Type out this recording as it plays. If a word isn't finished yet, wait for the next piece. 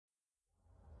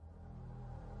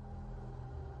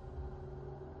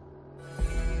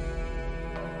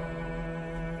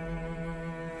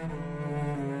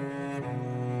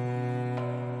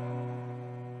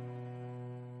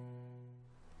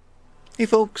Hey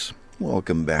folks,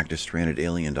 welcome back to Stranded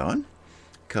Alien Dawn.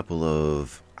 A couple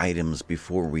of items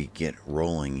before we get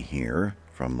rolling here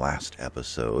from last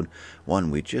episode.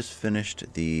 One, we just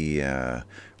finished the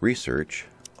research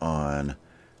on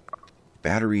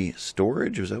battery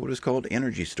storage. Was that what it's called?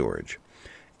 Energy storage.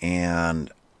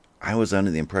 And I was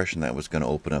under the impression that was going to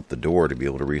open up the door to be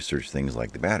able to research things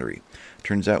like the battery.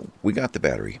 Turns out we got the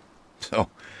battery.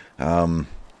 So,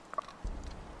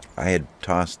 I had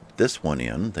tossed this one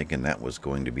in thinking that was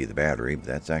going to be the battery, but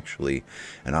that's actually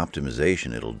an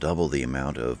optimization. It'll double the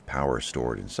amount of power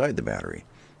stored inside the battery.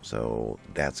 So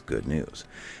that's good news.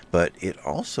 But it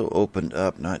also opened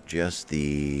up not just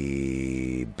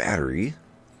the battery,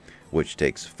 which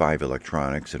takes 5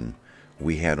 electronics, and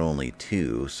we had only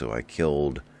 2, so I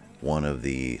killed one of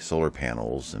the solar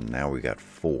panels, and now we got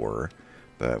 4.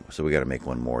 So we got to make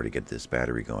one more to get this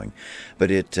battery going. But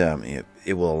it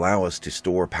will allow us to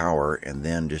store power and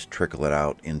then just trickle it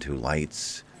out into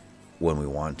lights when we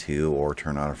want to, or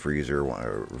turn on a freezer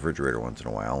or refrigerator once in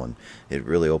a while, and it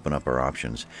really opened up our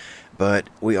options. But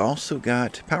we also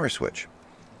got power switch.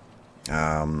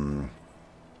 Not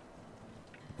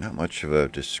much of a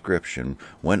description.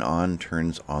 When on,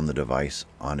 turns on the device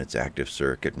on its active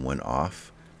circuit, and when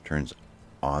off, turns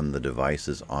on the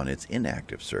devices on its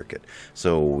inactive circuit.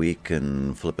 So we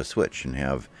can flip a switch and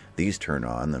have these turn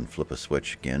on, then flip a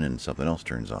switch again and something else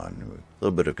turns on. A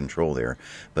little bit of control there.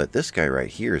 But this guy right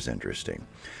here is interesting.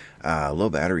 Low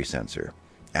battery sensor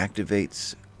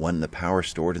activates when the power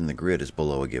stored in the grid is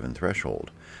below a given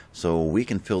threshold. So we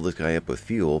can fill this guy up with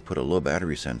fuel, put a low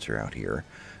battery sensor out here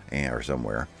or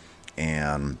somewhere,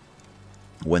 and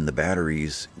when the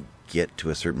batteries get to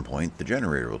a certain point, the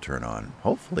generator will turn on.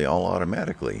 Hopefully all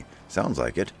automatically. Sounds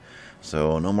like it.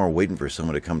 So no more waiting for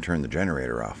someone to come turn the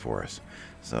generator off for us.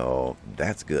 So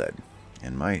that's good.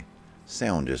 And my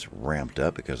sound just ramped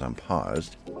up because I'm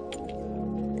paused.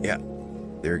 Yeah,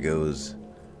 there goes.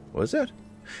 What is that?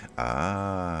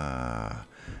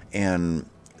 And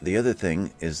the other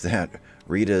thing is that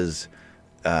Rita's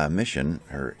mission,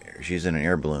 she's in an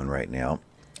air balloon right now.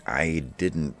 I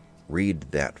didn't read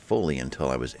that fully until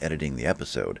I was editing the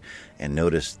episode and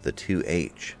noticed the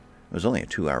 2H. It was only a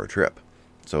 2-hour trip.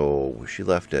 So she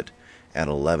left it at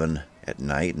 11 at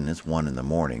night and it's 1 in the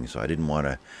morning. So I didn't want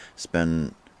to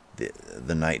spend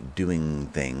the night doing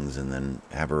things and then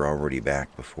have her already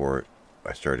back before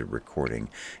I started recording.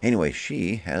 Anyway,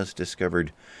 she has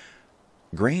discovered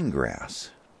grain grass.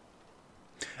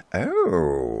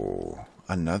 Oh,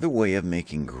 another way of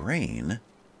making grain.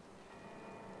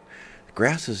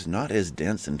 Grass is not as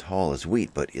dense and tall as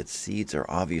wheat, but its seeds are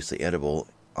obviously edible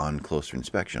on closer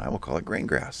inspection. I will call it grain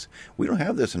grass. We don't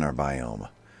have this in our biome.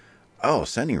 Oh,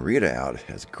 sending Rita out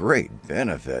has great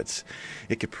benefits.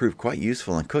 It could prove quite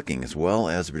useful in cooking, as well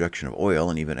as the production of oil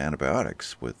and even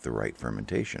antibiotics with the right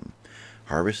fermentation.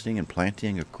 Harvesting and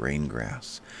planting of grain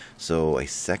grass. So a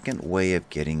second way of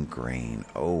getting grain.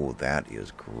 Oh, that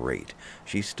is great.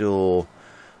 She's still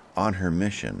on her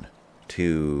mission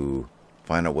to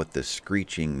find out what the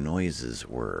screeching noises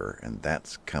were, and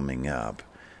that's coming up.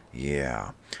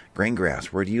 Yeah. Grain grass,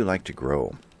 where do you like to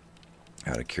grow?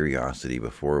 Out of curiosity,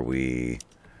 before we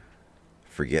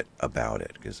forget about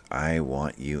it, because I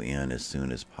want you in as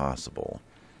soon as possible.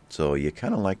 So you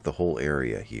kind of like the whole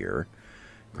area here.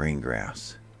 Grain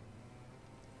grass.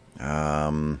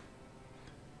 You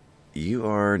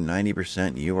are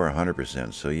 90%, you are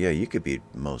 100%. So yeah, you could be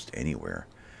most anywhere.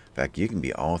 In fact, you can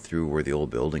be all through where the old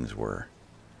buildings were.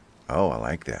 Oh, I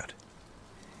like that.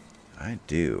 I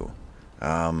do.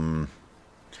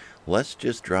 Let's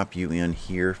just drop you in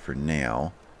here for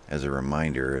now as a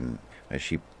reminder, and as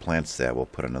she plants that, we'll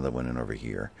put another one in over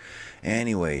here.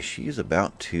 Anyway, she's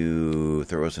about to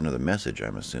throw us another message,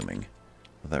 I'm assuming.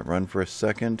 Will that run for a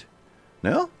second?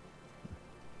 No?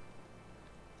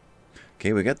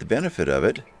 Okay, we got the benefit of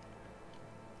it.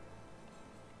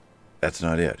 That's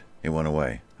not it. It went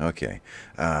away. Okay.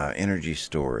 Energy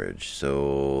storage.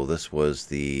 So this was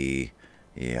the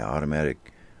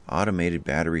automated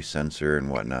battery sensor and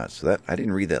whatnot. So that I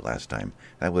didn't read that last time.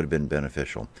 That would have been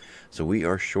beneficial. So we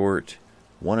are short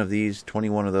one of these,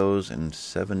 21 of those, and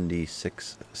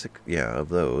 76 of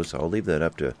those. I'll leave that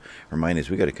up to remind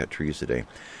us we got to cut trees today.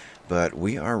 But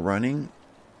we are running.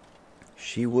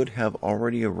 She would have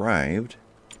already arrived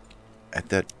at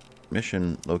that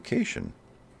mission location.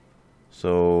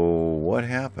 So what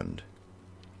happened?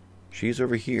 She's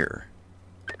over here.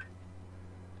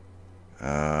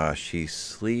 She's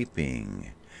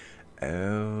sleeping.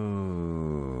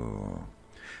 Oh.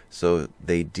 So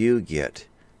they do get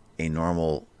a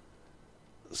normal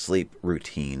sleep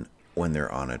routine when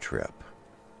they're on a trip.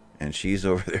 And she's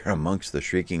over there amongst the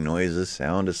shrieking noises,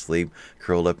 sound asleep,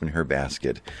 curled up in her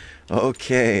basket.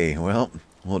 Okay, well,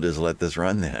 we'll just let this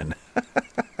run then.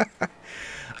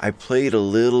 I played a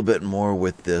little bit more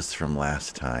with this from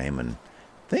last time, and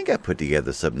I think I put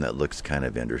together something that looks kind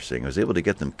of interesting. I was able to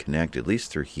get them connected, at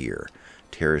least through here,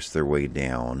 terrace their way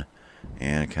down,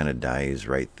 and it kind of dies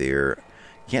right there.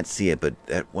 Can't see it, but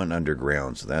that went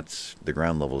underground, so that's the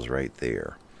ground level's right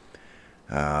there.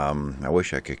 I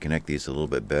wish I could connect these a little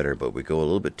bit better, but we go a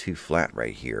little bit too flat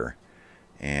right here.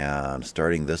 And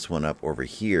starting this one up over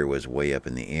here was way up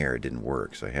in the air. It didn't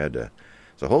work, so I had to...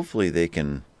 So hopefully they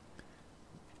can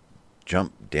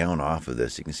jump down off of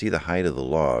this. You can see the height of the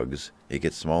logs. It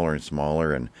gets smaller and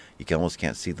smaller, and you almost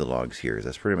can't see the logs here.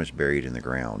 That's pretty much buried in the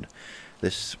ground.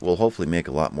 This will hopefully make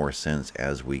a lot more sense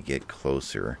as we get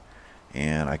closer.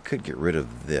 And I could get rid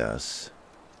of this.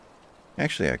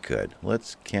 Actually, I could.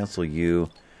 Let's cancel you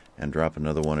and drop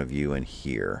another one of you in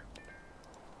here.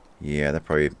 Yeah, that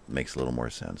probably makes a little more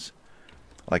sense.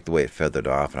 I like the way it feathered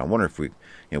off, and I wonder if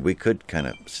we could kind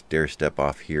of stair step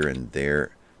off here and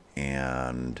there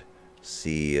and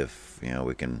see if,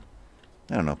 we can,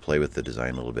 I don't know, play with the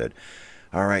design a little bit.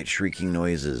 All right, shrieking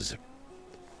noises.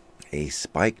 A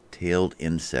spike-tailed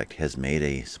insect has made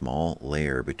a small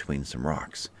lair between some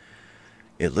rocks.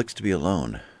 It looks to be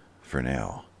alone for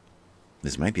now.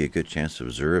 This might be a good chance to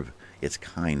observe its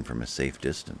kind from a safe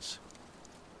distance.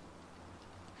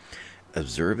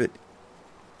 Observe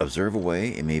away,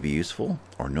 it may be useful,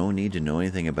 or no need to know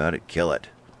anything about it, kill it.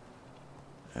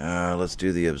 Let's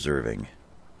do the observing.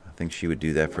 I think she would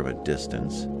do that from a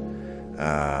distance.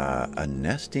 A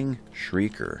nesting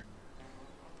shrieker.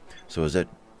 So is that...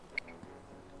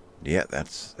 Yeah,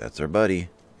 that's our buddy.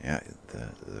 Yeah,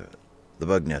 the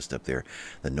bug nest up there.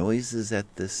 The noises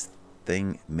that this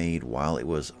thing made while it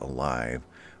was alive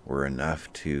were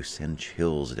enough to send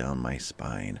chills down my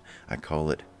spine. I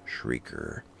call it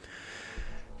shrieker.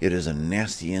 It is a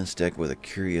nasty insect with a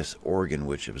curious organ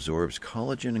which absorbs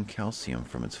collagen and calcium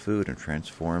from its food and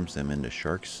transforms them into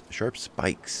sharp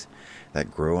spikes that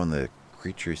grow on the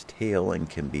creature's tail and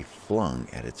can be flung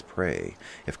at its prey.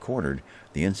 If cornered,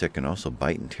 the insect can also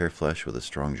bite and tear flesh with its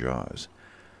strong jaws.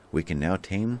 We can now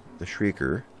tame the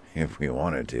shrieker if we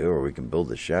wanted to, or we can build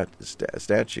the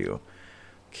statue.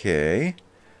 Okay.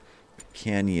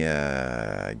 Can you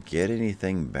get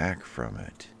anything back from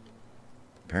it?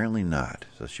 Apparently not.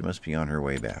 So she must be on her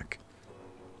way back.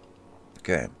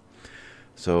 Okay.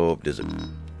 So does it...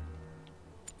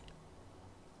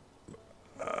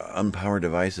 unpowered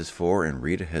devices 4, and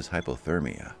Rita has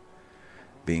hypothermia.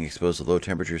 Being exposed to low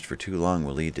temperatures for too long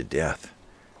will lead to death.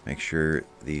 Make sure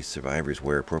the survivors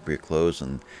wear appropriate clothes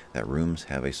and that rooms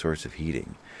have a source of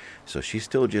heating. So she's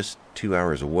still just 2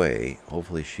 hours away.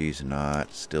 Hopefully she's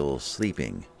not still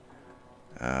sleeping.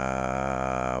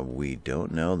 We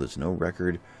don't know. There's no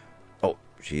record. Oh,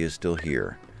 she is still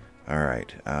here.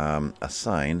 Alright.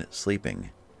 Assigned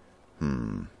sleeping.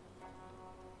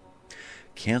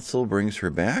 Cancel brings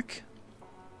her back?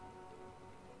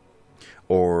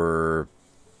 Or...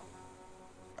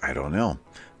 I don't know.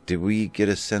 Did we get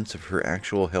a sense of her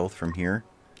actual health from here?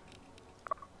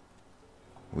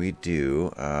 We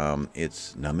do.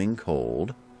 It's numbing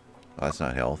cold. Oh, that's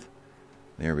not health.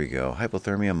 There we go.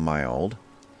 Hypothermia mild.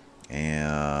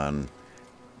 And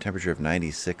temperature of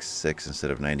 96.6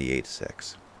 instead of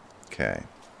 98.6. Okay.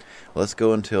 Let's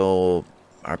go until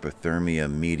hypothermia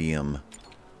medium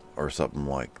or something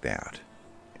like that.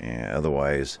 And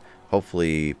otherwise,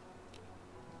 hopefully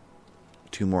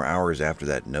 2 more hours after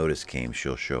that notice came,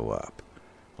 she'll show up.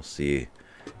 We'll see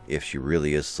if she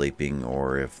really is sleeping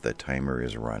or if the timer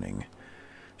is running.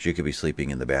 She could be sleeping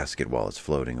in the basket while it's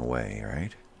floating away,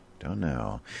 right? Don't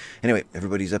know. Anyway,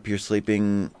 everybody's up here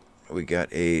sleeping. We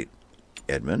got a...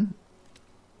 Edmund?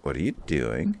 What are you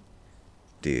doing?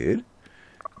 Dude,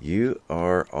 you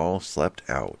are all slept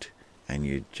out. And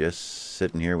you're just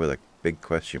sitting here with a big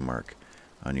question mark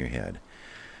on your head.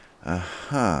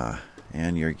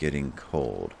 And you're getting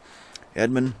cold.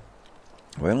 Edmund,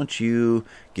 why don't you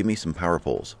give me some power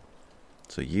poles?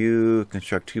 So you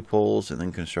construct 2 poles and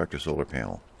then construct a solar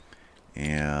panel.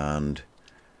 And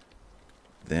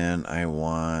then I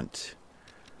want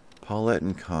Paulette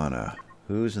and Kana.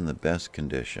 Who's in the best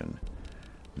condition?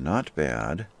 Not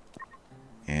bad.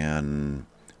 And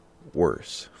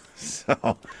worse.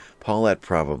 So Paulette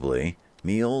probably.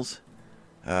 Meals,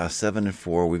 7 and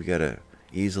 4. We've got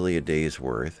easily a day's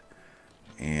worth.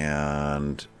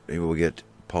 And maybe we'll get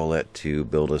Paulette to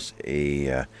build us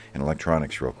an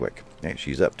electronics real quick. Hey,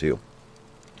 she's up too.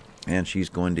 And she's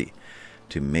going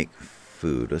to make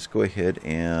food. Let's go ahead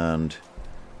and...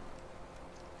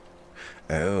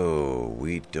 Oh,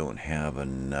 we don't have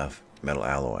enough metal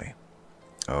alloy.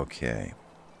 Okay.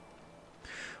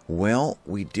 Well,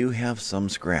 we do have some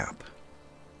scrap.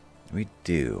 We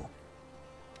do.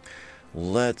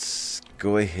 Let's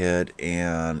go ahead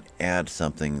and add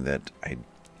something that I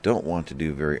don't want to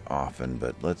do very often,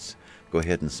 but let's go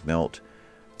ahead and smelt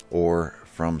ore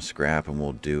from scrap, and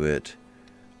we'll do it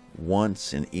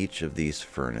once in each of these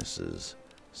furnaces.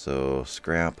 So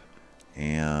scrap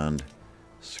and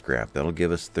scrap. That'll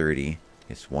give us 30.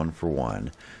 It's 1 for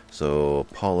 1. So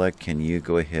Paulette, can you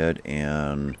go ahead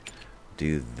and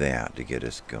do that to get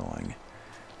us going?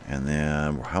 And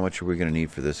then how much are we going to need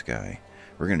for this guy?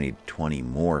 We're going to need 20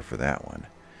 more for that one.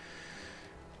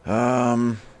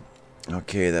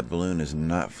 Okay, that balloon is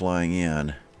not flying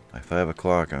in. By 5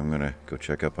 o'clock, I'm going to go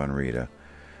check up on Rita.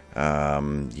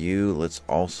 Let's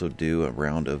also do a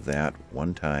round of that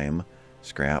one time.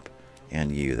 Scrap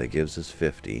and you. That gives us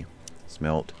 50.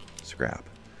 Smelt, scrap.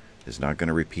 It's not going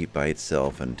to repeat by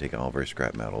itself and take all of our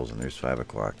scrap metals, and there's 5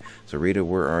 o'clock. So Rita,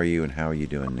 where are you and how are you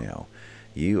doing now?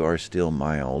 You are still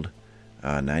mild.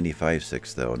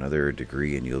 95.6 though. Another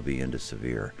degree and you'll be into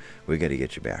severe. We got to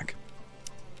get you back.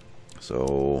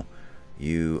 So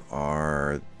you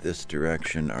are this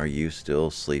direction. Are you still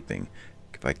sleeping?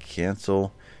 If I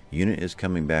cancel, unit is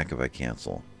coming back if I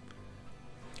cancel.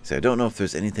 See, I don't know if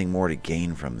there's anything more to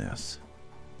gain from this.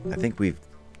 I think we've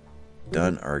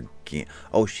done our gain.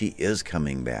 Oh, she is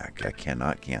coming back. I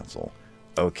cannot cancel.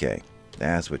 Okay,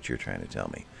 that's what you're trying to tell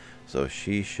me. So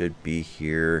she should be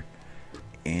here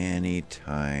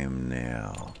anytime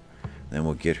now. Then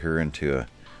we'll get her into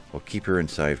we'll keep her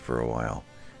inside for a while.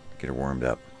 Get her warmed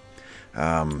up.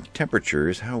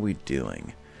 Temperatures, how are we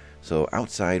doing? So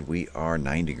outside we are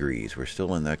 9 degrees. We're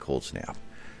still in that cold snap.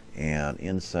 And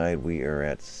inside we are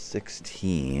at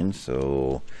 16,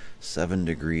 so 7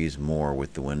 degrees more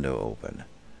with the window open.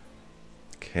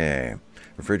 Okay.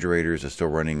 Refrigerators are still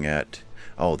running at,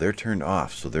 oh, they're turned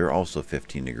off, so they're also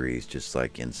 15 degrees, just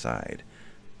like inside.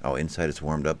 Oh, inside it's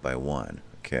warmed up by 1.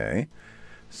 Okay.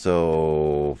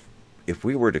 So if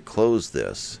we were to close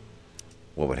this,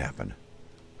 what would happen?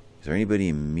 Is there anybody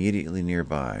immediately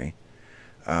nearby?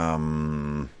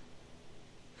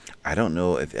 I don't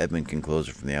know if Edmund can close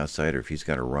it from the outside or if he's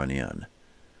got to run in.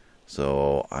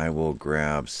 So I will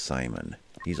grab Simon.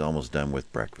 He's almost done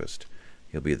with breakfast.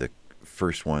 He'll be the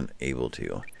first one able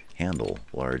to handle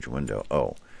large window.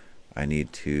 Oh, I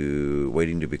need to...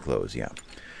 waiting to be closed, yeah.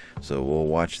 So we'll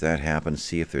watch that happen,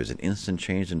 see if there's an instant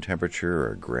change in temperature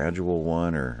or a gradual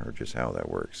one or just how that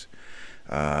works.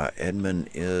 Edmund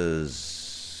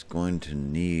is going to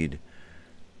need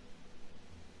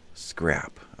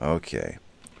scrap. Okay.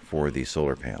 For the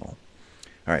solar panel.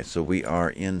 Alright, so we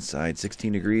are inside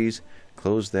 16 degrees.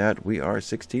 Close that. We are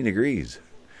 16 degrees.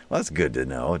 Well, that's good to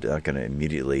know. Not going to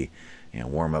immediately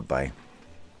warm up by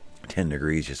 10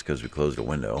 degrees just because we closed a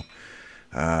window.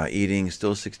 Eating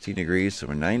still 16 degrees, so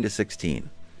we're 9 to 16.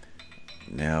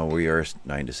 Now we are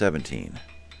 9 to 17.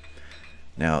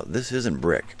 Now, this isn't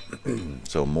brick,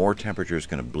 so more temperature is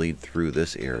going to bleed through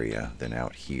this area than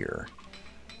out here,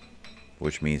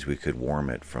 which means we could warm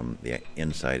it from the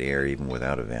inside air even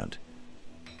without a vent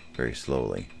very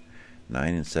slowly.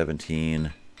 9 and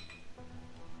 17.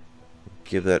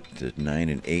 Give that to 9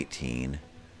 and 18.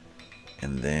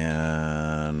 And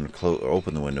then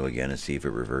open the window again and see if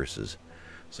it reverses.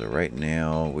 So right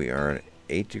now we are at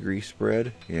 8 degree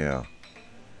spread. Yeah.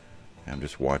 I'm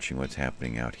just watching what's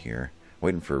happening out here.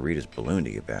 Waiting for Rita's balloon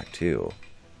to get back too.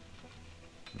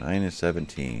 9 and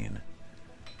 17.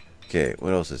 Okay,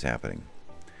 what else is happening?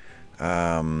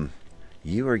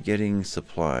 You are getting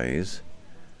supplies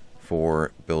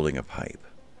for building a pipe.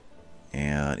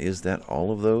 And is that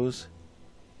all of those?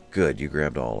 Good, you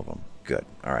grabbed all of them. Good,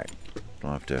 alright.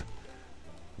 Don't have to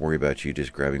worry about you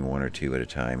just grabbing 1 or 2 at a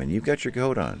time. And you've got your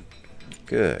coat on.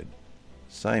 Good.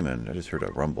 Simon, I just heard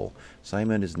a rumble.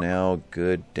 Simon is now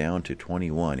good down to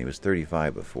 21. He was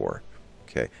 35 before.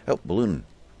 Okay. Oh, balloon.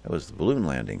 That was the balloon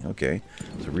landing. Okay.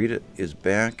 So Rita is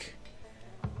back.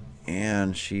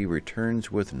 And she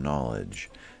returns with knowledge.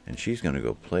 And she's going to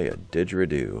go play a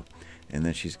didgeridoo. And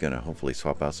then she's going to hopefully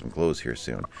swap out some clothes here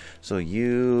soon. So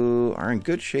you are in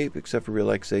good shape except for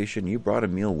relaxation. You brought a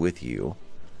meal with you.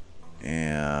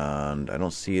 And I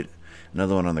don't see it.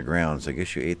 Another one on the ground. So I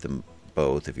guess you ate them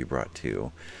both if you brought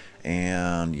 2.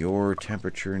 And your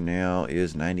temperature now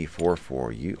is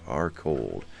 94.4. You are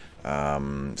cold.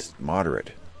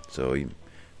 Moderate. So you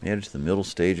made it to the middle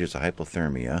stages of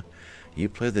hypothermia. You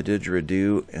play the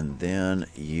didgeridoo, and then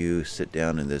you sit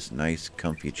down in this nice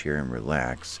comfy chair and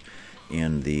relax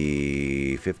in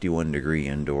the 51 degree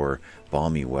indoor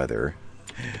balmy weather.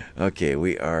 Okay,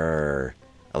 we are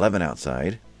 11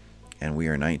 outside, and we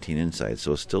are 19 inside,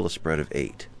 so it's still a spread of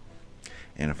 8.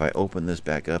 And if I open this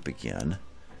back up again,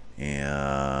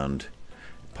 and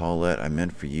Paulette, I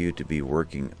meant for you to be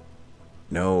working.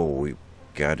 No, we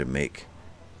got to make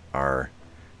our,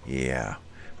 yeah,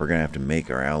 we're going to have to make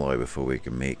our alloy before we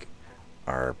can make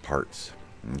our parts.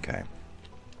 Okay.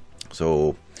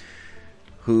 So,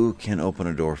 who can open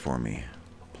a door for me?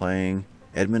 Playing.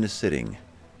 Edmund is sitting.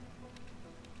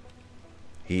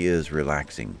 He is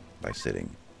relaxing by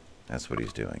sitting. That's what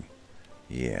he's doing.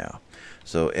 Yeah.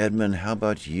 So, Edmund, how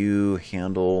about you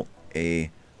handle a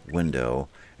window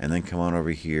and then come on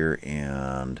over here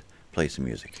and play some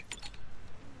music.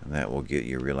 And that will get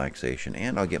you relaxation,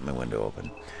 and I'll get my window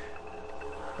open.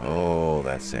 Oh,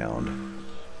 that sound.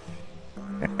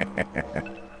 I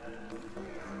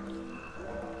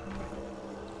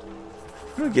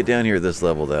don't get down here at this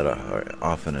level that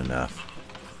often enough.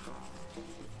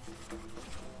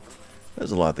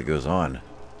 There's a lot that goes on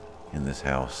in this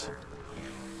house.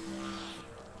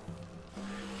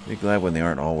 Be glad when they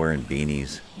aren't all wearing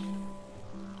beanies.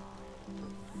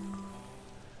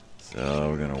 So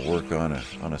we're going to work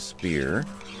on a spear.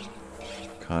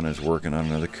 Connor's working on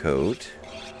another coat.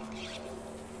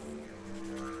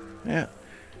 Yeah.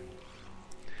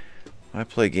 When I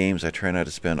play games, I try not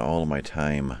to spend all of my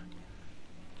time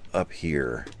up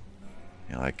here.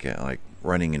 You know, like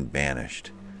running and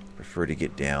banished. Prefer to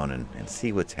get down and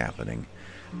see what's happening.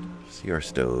 See our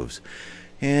stoves.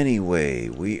 Anyway,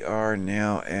 we are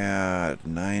now at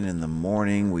 9 in the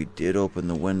morning. We did open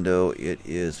the window. It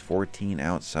is 14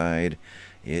 outside.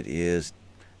 It is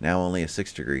now only a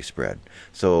 6-degree spread.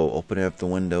 So opening up the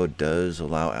window does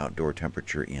allow outdoor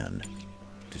temperature in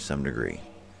to some degree.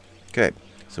 Okay,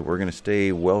 so we're going to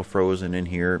stay well frozen in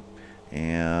here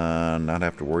and not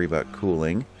have to worry about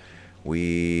cooling.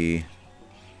 We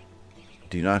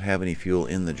do not have any fuel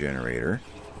in the generator.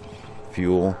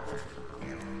 Fuel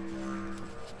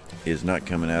is not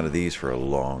coming out of these for a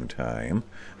long time.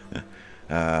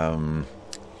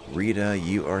 Rita,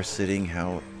 you are sitting.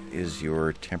 How is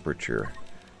your temperature?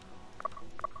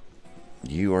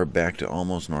 You are back to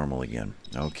almost normal again.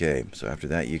 Okay, so after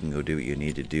that you can go do what you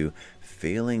need to do.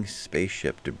 Failing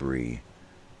spaceship debris.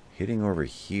 Hitting over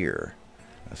here.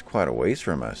 That's quite a ways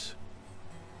from us.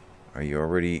 Are you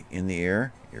already in the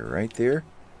air? You're right there?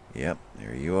 Yep,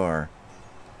 there you are.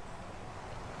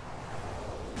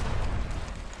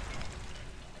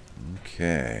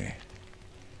 Okay.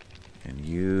 And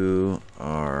you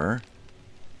are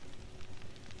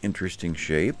interesting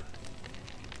shape.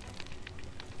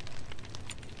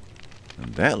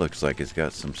 And that looks like it's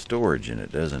got some storage in it,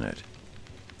 doesn't it?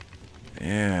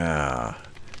 Yeah.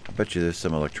 I bet you there's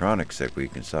some electronics that we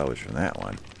can salvage from that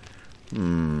one.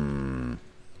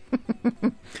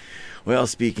 Well,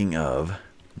 speaking of,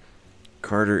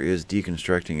 Carter is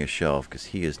deconstructing a shelf because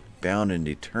he is bound and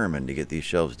determined to get these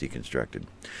shelves deconstructed.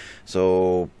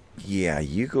 So, yeah,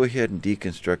 you go ahead and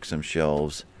deconstruct some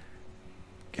shelves.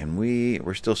 And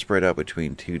we're still spread out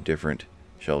between 2 different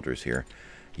shelters here.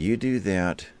 You do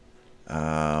that.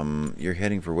 You're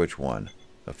heading for which one,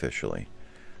 officially?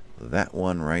 That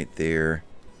one right there.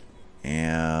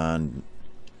 And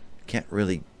can't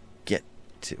really get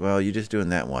to... Well, you're just doing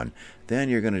that one. Then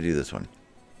you're going to do this one.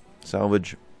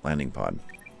 Salvage landing pod.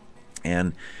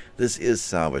 And this is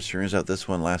salvage. Turns out this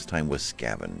one last time was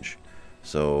scavenge.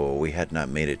 So we had not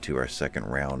made it to our second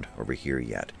round over here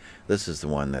yet. This is the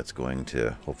one that's going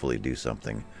to hopefully do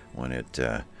something when it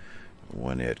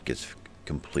gets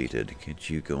completed. Get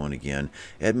you going again.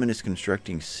 Edmund is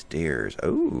constructing stairs.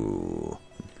 Oh,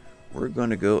 we're going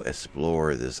to go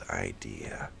explore this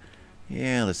idea.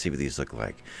 Yeah, let's see what these look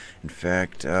like. In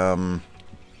fact,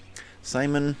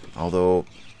 Simon, although,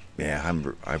 yeah,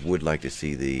 I would like to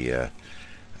see the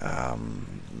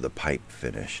pipe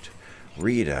finished.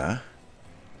 Rita,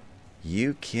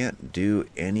 you can't do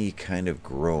any kind of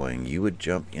growing. You would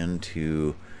jump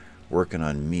into working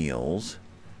on meals.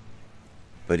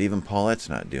 But even Paulette's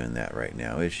not doing that right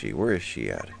now, is she? Where is she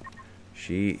at?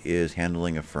 She is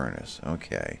handling a furnace.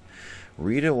 Okay.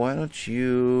 Rita, why don't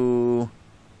you...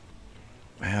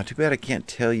 Too bad I can't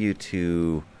tell you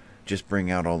to just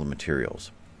bring out all the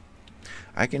materials.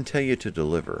 I can tell you to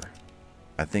deliver.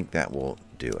 I think that will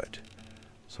do it.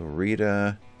 So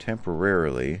Rita,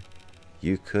 temporarily,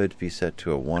 you could be set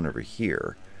to a 1 over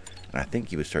here. And I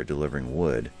think you would start delivering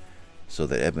wood so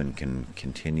that Edmund can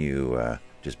continue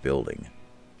just building.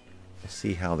 Let's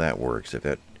see how that works, if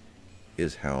that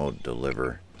is how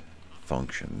deliver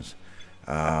functions.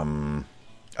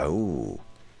 Oh,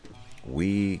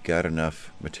 we got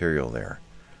enough material there.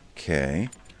 Okay,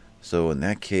 so in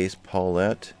that case,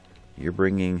 Paulette, you're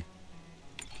bringing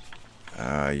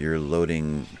You're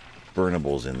loading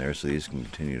burnables in there so these can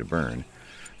continue to burn.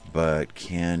 But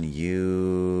can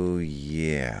you,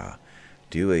 yeah,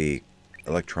 do a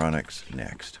electronics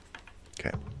next.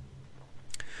 Okay.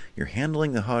 You're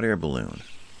handling the hot air balloon.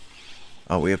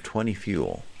 Oh, we have 20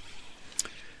 fuel.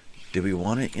 Do we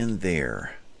want it in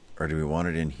there or do we want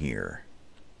it in here?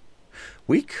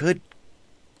 We could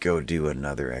go do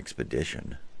another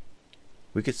expedition.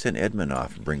 We could send Edmund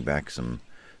off and bring back some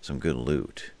good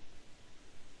loot.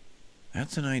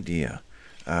 That's an idea.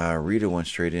 Rita went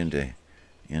straight into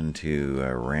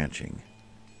ranching.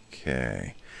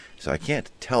 Okay. So I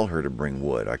can't tell her to bring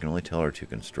wood. I can only tell her to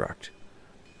construct.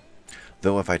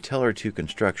 Though if I tell her to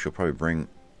construct, she'll probably bring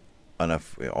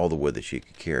enough, all the wood that she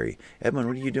could carry. Edmund,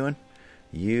 what are you doing?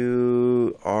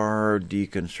 You are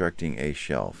deconstructing a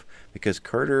shelf. Because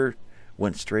Carter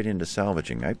went straight into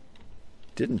salvaging. I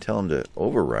didn't tell him to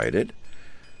override it.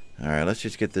 Alright, let's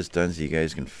just get this done so you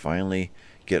guys can finally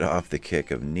get off the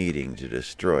kick of needing to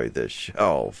destroy the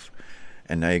shelf.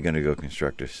 And now you're going to go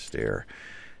construct a stair.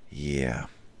 Yeah.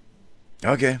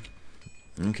 Okay.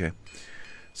 Okay.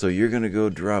 So you're going to go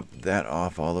drop that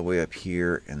off all the way up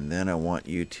here. And then I want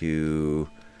you to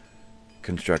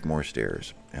construct more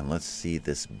stairs. And let's see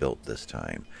this built this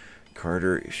time.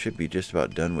 Carter should be just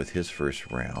about done with his first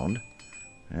round.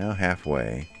 Now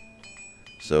halfway.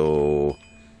 So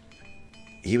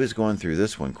he was going through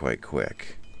this one quite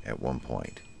quick at one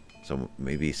point. So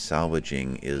maybe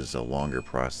salvaging is a longer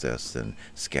process than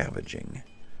scavenging.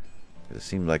 It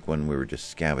seemed like when we were just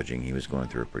scavenging, he was going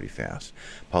through it pretty fast.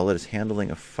 Paulette is handling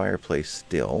a fireplace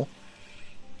still.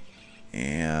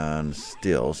 And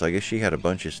still. So I guess she had a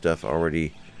bunch of stuff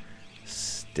already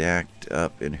stacked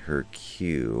up in her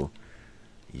queue.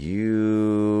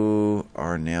 You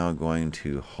are now going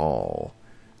to haul.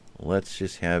 Let's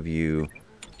just have you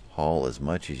haul as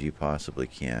much as you possibly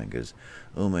can, because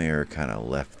Umair kind of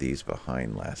left these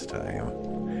behind last time.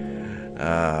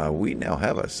 We now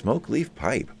have a smoke leaf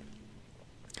pipe.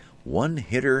 One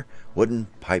hitter wooden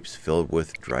pipes filled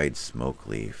with dried smoke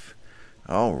leaf.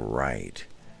 Alright.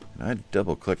 And I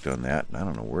double clicked on that and I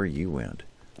don't know where you went.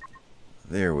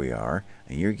 There we are.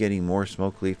 And you're getting more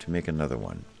smoke leaf to make another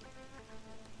one.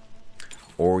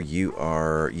 Or you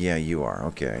are... Yeah, you are.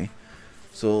 Okay.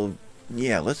 So,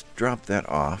 yeah, let's drop that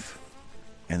off.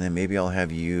 And then maybe I'll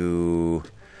have you...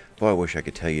 Boy, I wish I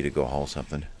could tell you to go haul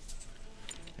something.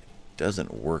 It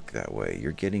doesn't work that way.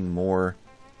 You're getting more...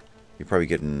 You're probably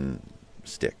getting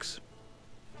sticks.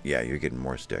 Yeah, you're getting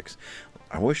more sticks.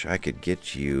 I wish I could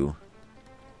get you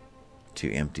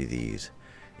to empty these.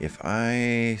 If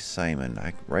I... Simon,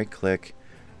 I right-click,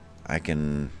 I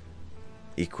can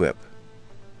equip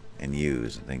and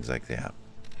use and things like that.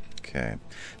 Okay.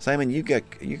 Simon, you got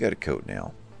a coat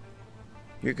now.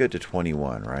 You're good to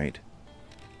 21, right?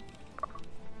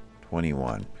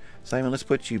 21. Simon, let's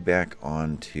put you back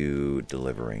on to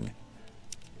delivering.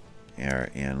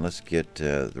 And let's get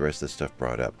the rest of the stuff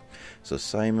brought up. So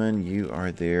Simon, you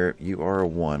are there. You are a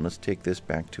 1. Let's take this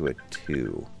back to a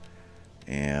 2.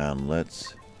 And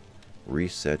let's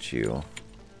reset you.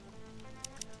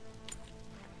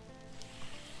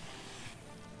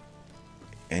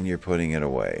 And you're putting it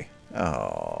away.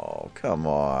 Oh, come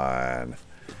on.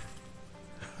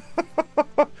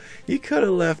 You could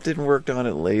have left it and worked on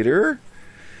it later.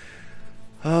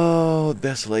 Oh,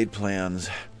 best laid plans.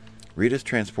 Rita's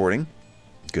transporting.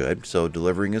 Good. So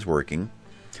delivering is working.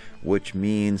 Which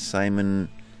means Simon...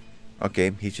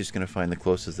 Okay, he's just going to find the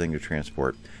closest thing to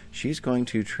transport. She's going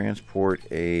to transport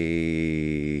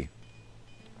a...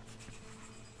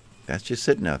 That's just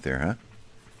sitting out there, huh?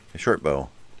 A short bow.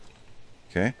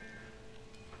 Okay.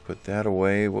 Put that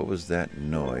away. What was that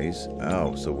noise?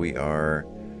 Oh, so we are...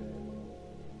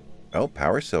 Oh,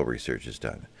 power cell research is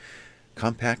done.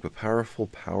 Compact but powerful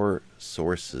power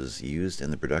sources used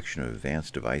in the production of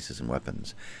advanced devices and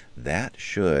weapons. That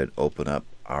should open up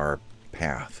our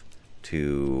path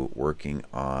to working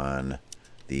on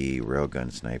the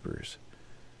railgun snipers.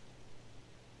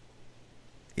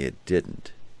 It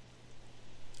didn't.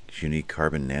 You need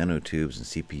carbon nanotubes and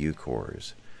CPU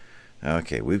cores.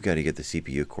 Okay, we've got to get the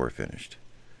CPU core finished.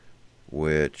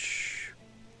 Which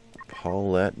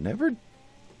Paulette never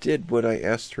did what I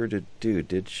asked her to do,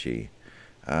 did she?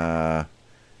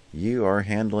 You are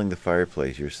handling the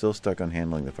fireplace. You're still stuck on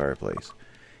handling the fireplace.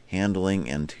 Handling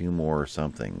and 2 more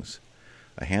somethings.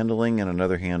 A handling and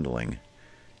another handling.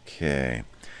 Okay.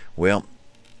 Well,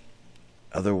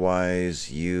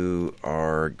 otherwise you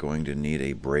are going to need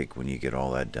a break when you get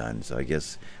all that done. So I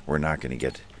guess we're not going to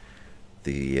get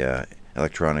the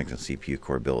electronics and CPU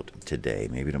core built today.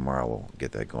 Maybe tomorrow we'll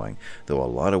get that going. Though a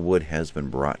lot of wood has been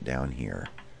brought down here.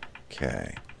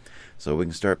 Okay. So we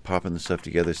can start popping the stuff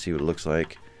together, see what it looks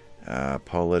like.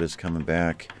 Paulette is coming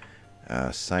back.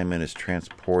 Simon is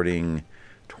transporting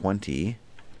 20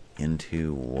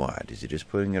 into what? Is he just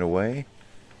putting it away?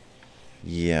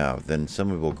 Yeah, then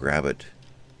someone will grab it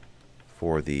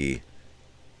for the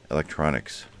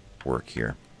electronics work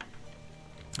here.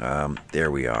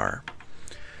 There we are.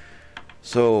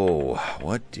 So,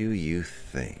 what do you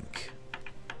think?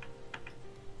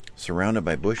 Surrounded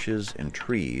by bushes and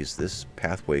trees, this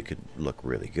pathway could look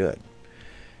really good.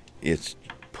 It's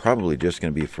probably just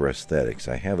going to be for aesthetics.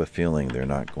 I have a feeling they're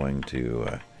not going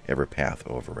to ever path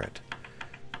over it.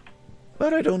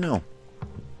 But I don't know.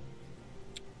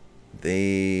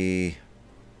 They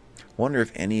wonder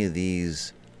if any of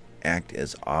these act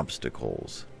as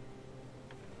obstacles,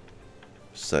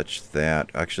 such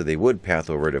that actually they would path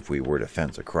over it if we were to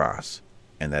fence across,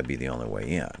 and that'd be the only way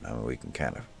in. I mean, we can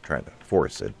kind of try to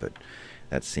force it, but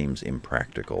that seems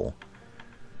impractical.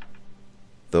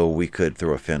 Though we could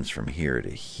throw a fence from here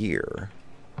to here.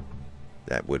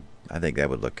 That would, I think that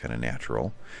would look kind of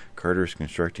natural. Carter's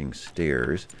constructing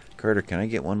stairs. Carter, can I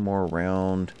get one more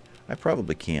round? I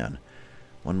probably can.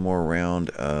 One more round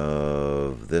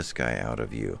of this guy out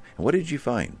of you. And what did you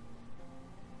find?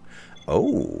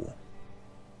 Oh,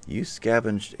 you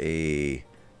scavenged a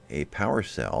power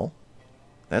cell.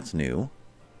 That's new.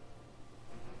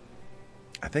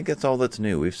 I think that's all that's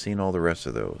new. We've seen all the rest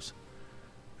of those.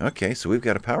 Okay, so we've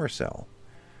got a power cell.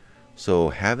 So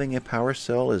having a power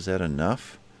cell, is that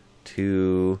enough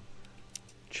to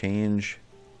change?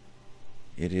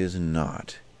 It is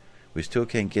not. We still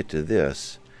can't get to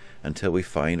this until we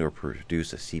find or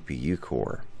produce a CPU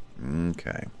core.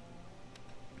 Okay.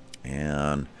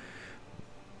 And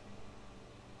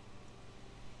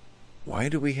why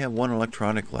do we have one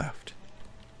electronic left?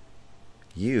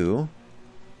 You,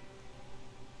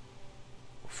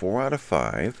 4 out of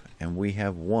 5, and we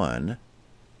have 1.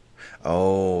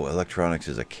 Oh, electronics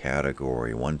is a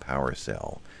category, 1 power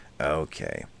cell.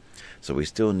 Okay. So we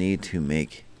still need to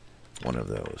make one of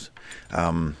those.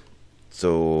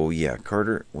 So, yeah,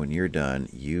 Carter, when you're done,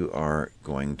 you are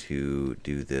going to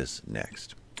do this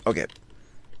next. Okay,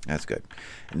 that's good.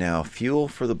 Now, fuel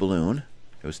for the balloon,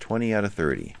 it was 20 out of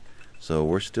 30. So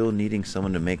we're still needing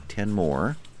someone to make 10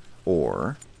 more.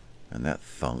 Or, and that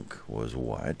thunk was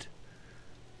what?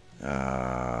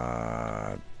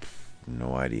 No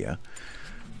idea.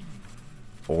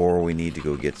 Or we need to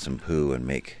go get some poo and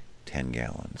make 10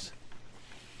 gallons.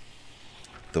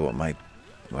 Though it might,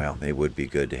 well, it would be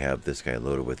good to have this guy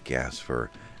loaded with gas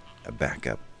for a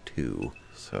backup too.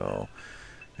 So,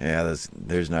 yeah,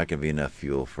 there's not going to be enough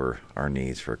fuel for our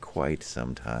needs for quite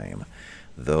some time.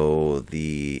 Though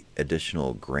the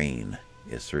additional grain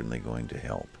is certainly going to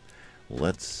help.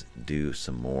 Let's do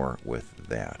some more with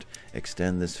that.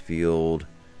 Extend this field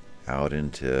out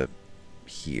into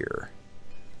here.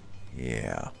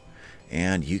 Yeah.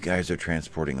 And you guys are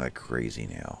transporting like crazy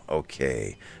now.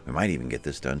 Okay. We might even get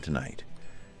this done tonight.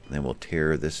 And then we'll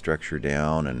tear this structure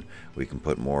down and we can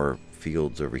put more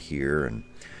fields over here. And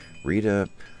Rita,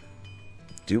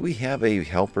 do we have a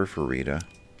helper for Rita?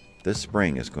 This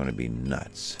spring is going to be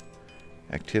nuts.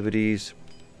 Activities.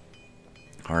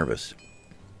 Harvest.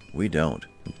 We don't.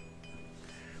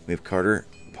 We have Carter,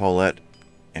 Paulette,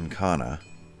 and Kana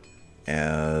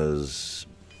as,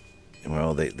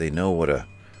 well, they know what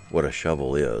a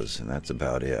shovel is, and that's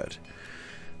about it.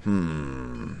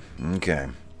 Okay.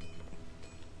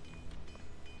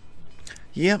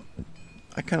 Yep,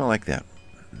 I kind of like that.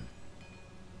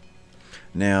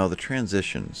 Now, the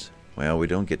transitions. Well, we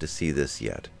don't get to see this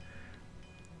yet.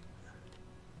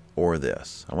 Or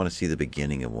this. I want to see the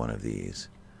beginning of one of these.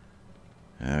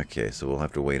 Okay, so we'll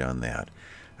have to wait on that.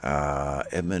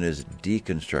 Edmund is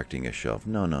deconstructing a shelf.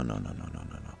 No.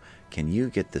 Can you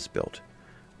get this built?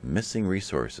 Missing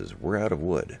resources. We're out of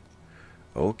wood.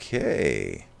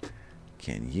 Okay.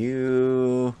 Can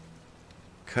you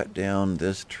cut down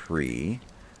this tree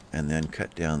and then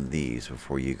cut down these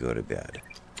before you go to bed?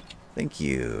 Thank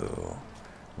you.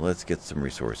 Let's get some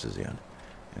resources in.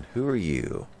 And who are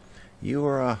you? You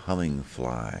are a humming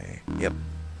fly. Yep.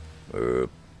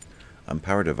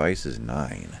 Unpowered device is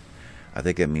 9. I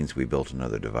think that means we built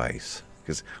another device.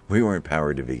 Because we weren't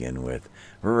powered to begin with.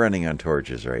 We're running on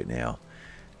torches right now.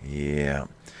 Yeah.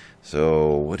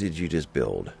 So, what did you just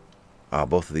build?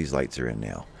 Both of these lights are in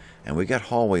now. And we got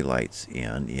hallway lights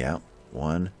in. Yeah.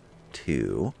 1,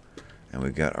 2. And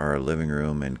we've got our living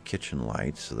room and kitchen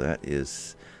lights. So that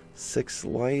is 6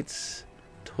 lights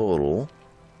total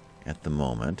at the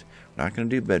moment. We're not going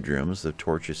to do bedrooms. The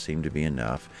torches seem to be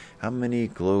enough. How many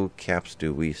glow caps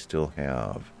do we still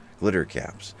have? Glitter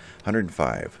caps.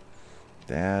 105.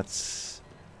 That's...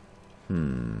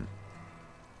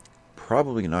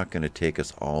 probably not going to take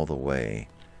us all the way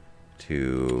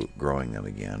to growing them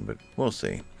again, but we'll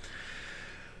see.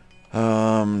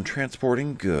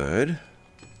 Transporting, good.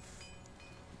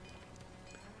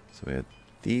 So we have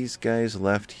these guys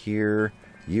left here.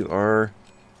 You are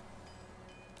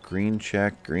green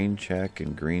check,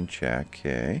 and green check.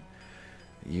 Okay.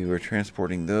 You are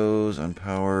transporting those,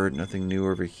 unpowered, nothing new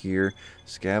over here.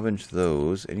 Scavenge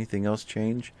those. Anything else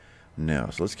change? No.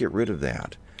 So let's get rid of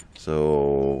that,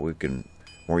 so we can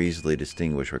more easily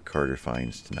distinguish what Carter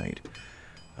finds tonight.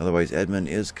 Otherwise, Edmund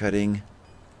is cutting,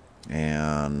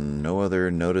 and no other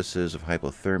notices of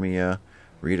hypothermia.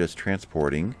 Rita's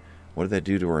transporting. What did that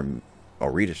do to her? Oh,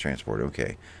 Rita's transporting.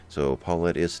 Okay. So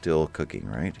Paulette is still cooking,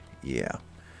 right? Yeah.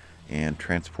 And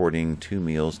transporting 2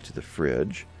 meals to the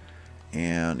fridge.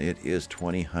 And it is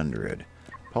 2000.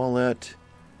 Paulette,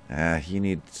 you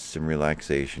need some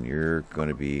relaxation. You're going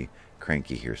to be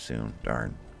cranky here soon.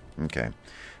 Darn. Okay.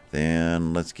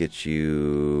 Then let's get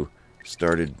you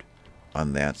started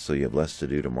on that so you have less to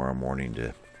do tomorrow morning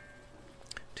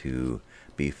to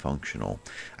be functional.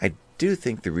 I do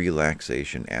think the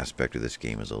relaxation aspect of this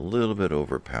game is a little bit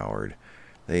overpowered.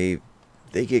 They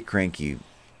get cranky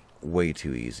way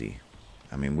too easy.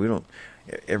 I mean, we don't...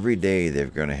 Every day they're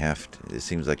going to have to... It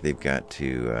seems like they've got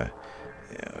to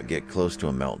get close to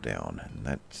a meltdown. And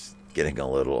that's getting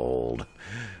a little old.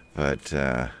 But,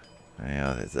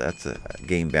 yeah, that's a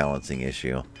game balancing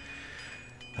issue.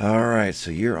 Alright, so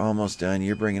you're almost done.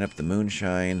 You're bringing up the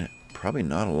moonshine. Probably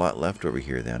not a lot left over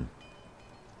here, then.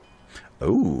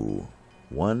 Oh,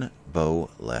 1 bow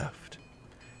left.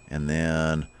 And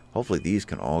then, hopefully these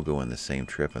can all go in the same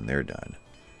trip and they're done.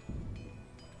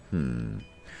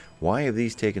 Why have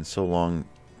these taken so long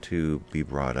to be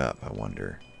brought up, I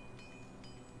wonder?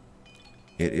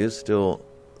 It is still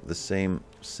the same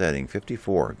setting,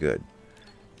 54, good,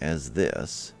 as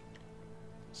this.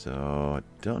 So,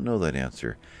 I don't know that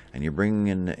answer. And you're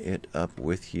bringing it up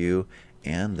with you,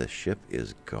 and the ship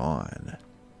is gone.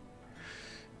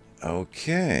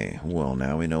 Okay, well,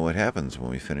 now we know what happens when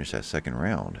we finish that second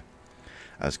round.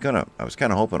 I was kind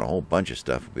of hoping a whole bunch of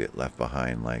stuff would be left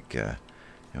behind, like,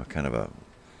 kind of a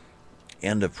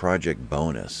end of project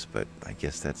bonus, but I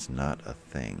guess that's not a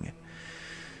thing.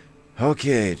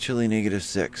 Okay, chili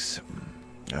 -6.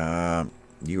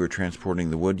 You were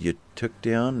transporting the wood you took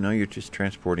down? No, you're just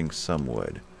transporting some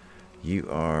wood. You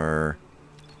are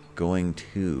going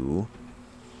to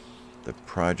the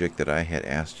project that I had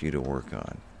asked you to work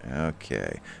on.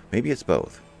 Okay, maybe it's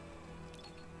both.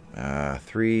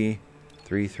 3,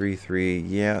 3, 3, 3.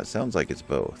 Yeah, it sounds like it's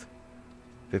both.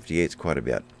 58's quite a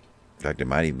bit. In fact, it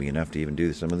might even be enough to even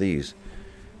do some of these.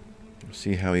 We'll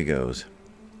see how he goes.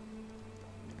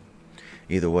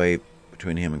 Either way,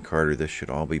 between him and Carter, this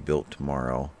should all be built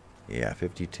tomorrow. Yeah,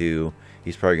 52.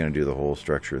 He's probably going to do the whole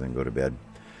structure, then go to bed.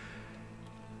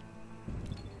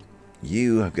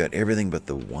 You have got everything but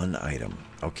the one item.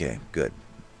 Okay, good.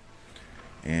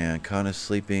 And Khan is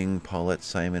sleeping. Paulette,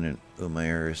 Simon, and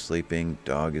Umair are sleeping.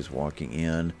 Dog is walking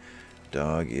in.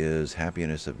 Dog is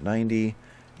happiness of 90.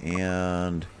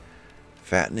 And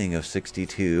fattening of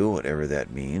 62, whatever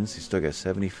that means. He's still got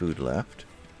 70 food left.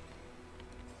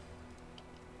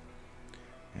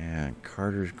 And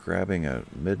Carter's grabbing a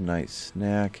midnight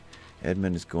snack.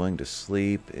 Edmund is going to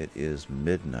sleep. It is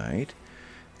midnight.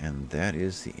 And that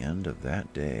is the end of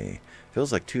that day.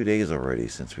 Feels like 2 days already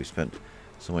since we spent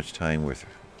so much time with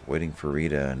waiting for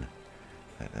Rita and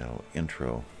that little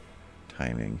intro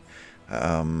timing.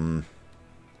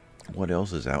 What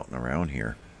else is out and around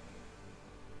here?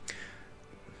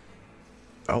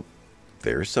 Oh,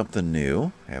 there's something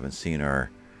new. Haven't seen our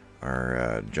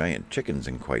giant chickens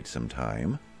in quite some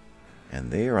time. And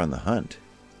they are on the hunt.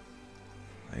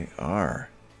 They are.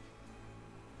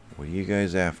 What are you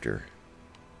guys after?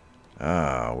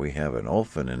 Ah, we have an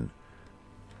Ulfin and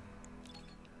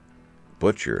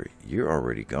Butcher. You're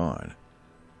already gone.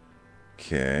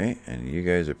 Okay, and you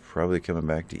guys are probably coming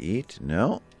back to eat?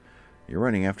 No? You're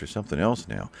running after something else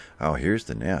now. Oh, here's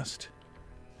the nest.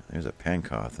 There's a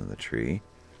pancoth in the tree.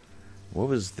 What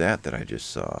was that I just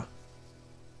saw?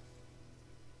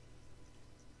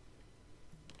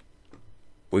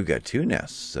 We've got 2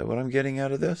 nests. Is that what I'm getting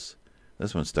out of this?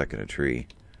 This one's stuck in a tree.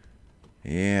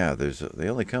 Yeah, they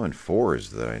only come in 4s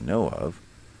that I know of.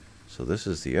 So this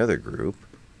is the other group.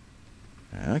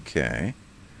 Okay.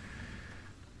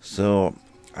 So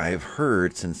I've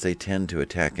heard, since they tend to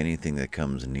attack anything that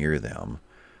comes near them,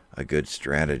 a good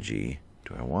strategy.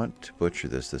 Do I want to butcher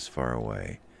this far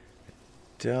away?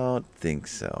 Don't think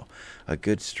so. A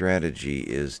good strategy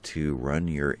is to run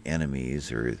your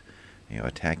enemies or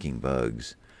attacking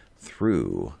bugs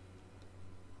through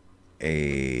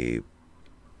a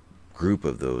group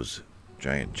of those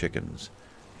giant chickens,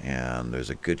 and there's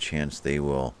a good chance they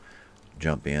will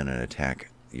jump in and attack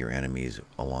your enemies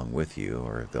along with you,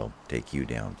 or they'll take you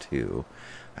down too.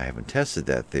 I haven't tested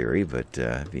that theory, but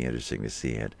it'd be interesting to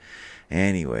see it.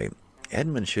 Anyway,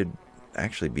 Edmund should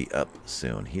actually be up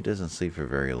soon. He doesn't sleep for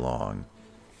very long.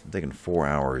 I'm thinking 4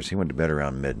 hours. He went to bed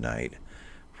around midnight.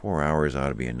 4 hours ought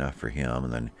to be enough for him,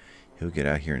 and then he'll get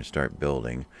out here and start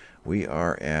building. We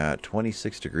are at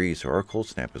 26 degrees, so our cold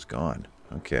snap is gone.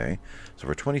 Okay, so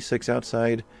for 26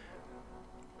 outside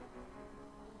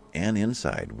and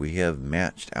inside, we have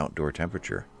matched outdoor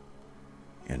temperature.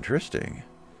 Interesting.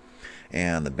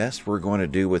 And the best we're going to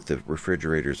do with the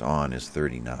refrigerators on is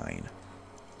 39.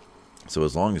 So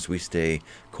as long as we stay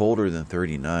colder than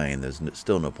 39, there's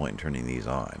still no point in turning these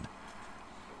on.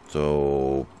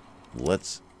 So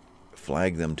let's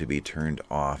flag them to be turned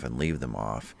off and leave them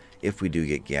off. If we do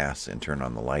get gas and turn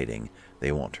on the lighting,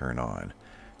 they won't turn on.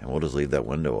 And we'll just leave that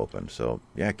window open. So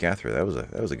yeah, Catherine, that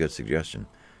was a good suggestion.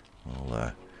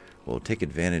 We'll take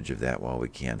advantage of that while we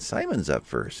can. Simon's up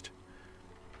first.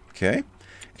 Okay.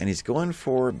 And he's going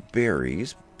for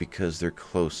berries because they're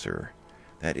closer.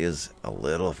 That is a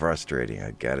little frustrating,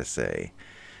 I gotta say.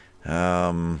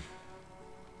 Yeah.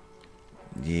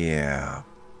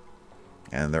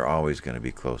 And they're always going to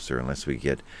be closer unless we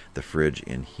get the fridge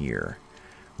in here,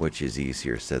 which is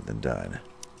easier said than done.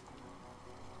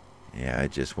 Yeah, I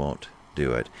just won't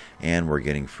do it. And we're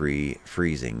getting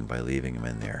freezing by leaving them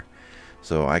in there.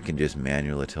 So I can just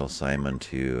manually tell Simon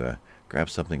to grab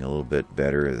something a little bit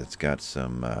better that's got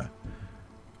some... in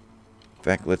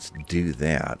fact, let's do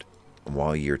that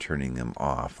while you're turning them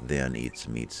off, then eat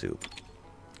some meat soup.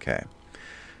 Okay.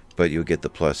 But you'll get the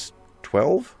plus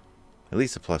 12? At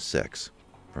least a plus 6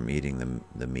 from eating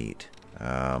the meat.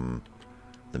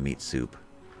 The meat soup.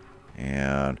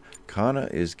 And Kana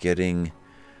is getting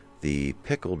the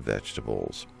pickled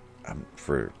vegetables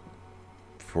for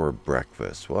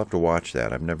breakfast. We'll have to watch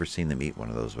that. I've never seen them eat one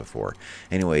of those before.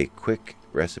 Anyway, quick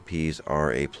recipes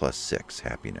are a plus 6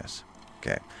 happiness.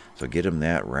 Okay. So get them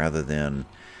that rather than...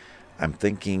 I'm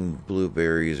thinking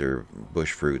blueberries or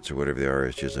bush fruits or whatever they are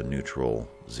is just a neutral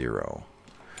 0.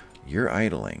 You're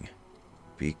idling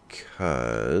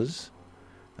because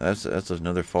that's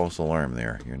another false alarm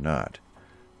there. You're not.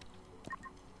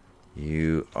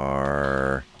 You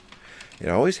are... It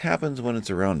always happens when it's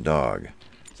around dog.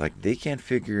 It's like they can't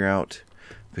figure out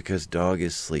because dog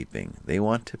is sleeping. They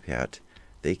want to pet.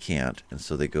 They can't, and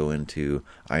so they go into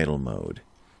idle mode.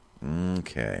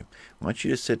 Okay. I want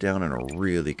you to sit down in a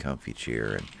really comfy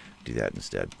chair and do that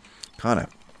instead. Kana,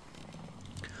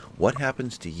 what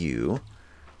happens to you?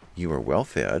 You are well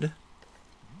fed.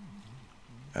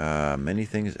 Many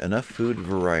things, enough food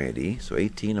variety, so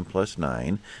 18 and plus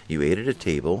 9. You ate at a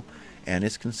table, and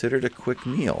it's considered a quick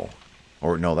meal.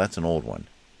 Or, no, that's an old one.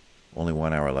 Only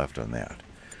 1 hour left on that.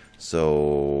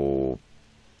 So,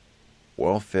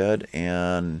 well fed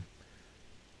and...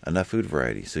 enough food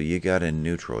variety. So you got in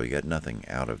neutral. You got nothing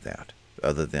out of that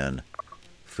other than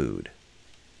food.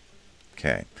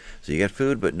 Okay. So you got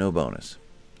food but no bonus.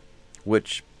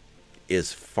 Which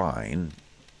is fine.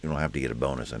 You don't have to get a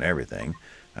bonus on everything.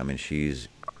 I mean, she's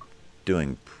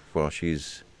doing... Well,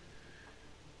 she's...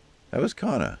 That was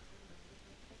Kana.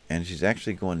 And she's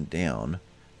actually going down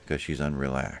because she's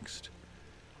unrelaxed.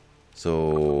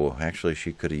 So, actually,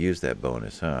 she could have used that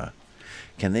bonus, huh?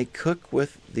 Can they cook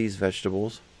with these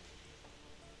vegetables?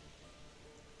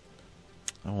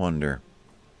 I wonder.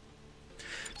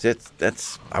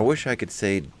 That's. I wish I could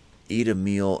say eat a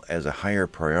meal as a higher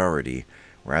priority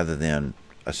rather than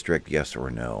a strict yes or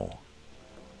no.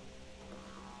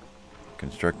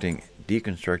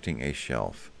 Deconstructing a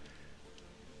shelf.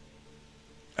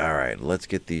 All right, let's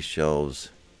get these shelves.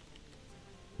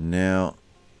 Now,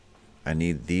 I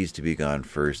need these to be gone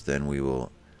first. Then we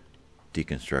will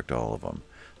deconstruct all of them.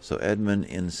 So Edmund,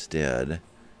 instead,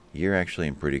 you're actually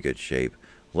in pretty good shape.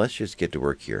 Let's just get to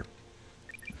work here.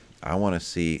 I want to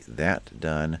see that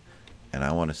done, and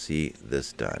I want to see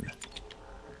this done.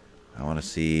 I want to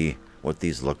see what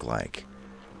these look like.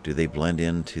 Do they blend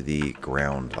into the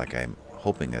ground like I'm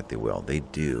hoping that they will? They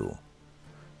do.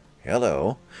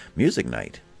 Hello. Music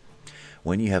night.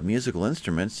 When you have musical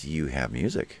instruments, you have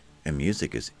music. And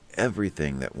music is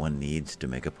everything that one needs to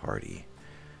make a party.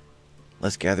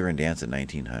 Let's gather and dance at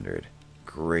 1900.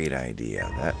 Great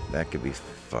idea. That could be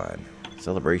fun.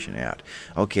 Celebration at.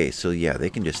 Okay, so yeah, they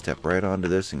can just step right onto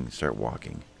this and start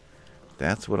walking.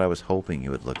 That's what I was hoping it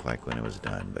would look like when it was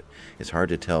done, but it's hard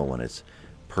to tell when it's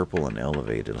purple and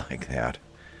elevated like that.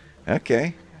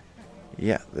 Okay.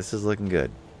 Yeah, this is looking good.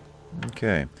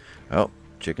 Okay. Oh,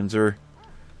 chickens are...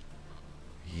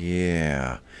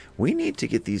 Yeah. We need to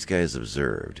get these guys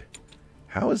observed.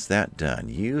 How is that done?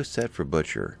 You set for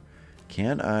butcher.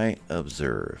 Can I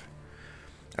observe?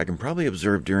 I can probably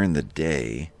observe during the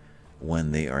day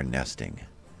when they are nesting.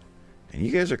 And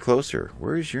you guys are closer.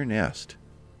 Where is your nest?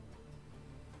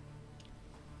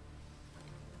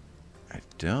 I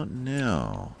don't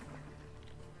know.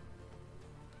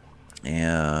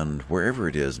 And wherever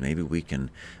it is, maybe we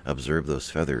can observe those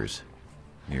feathers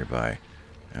nearby.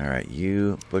 Alright,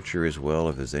 you butcher as well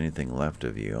if there's anything left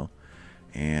of you.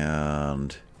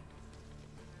 And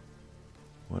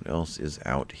what else is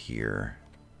out here?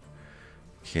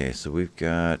 Okay, so we've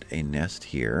got a nest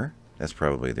here. That's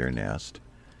probably their nest.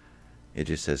 It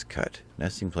just says cut.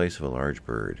 Nesting place of a large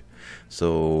bird.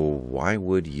 So why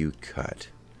would you cut?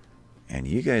 And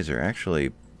you guys are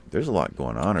actually... There's a lot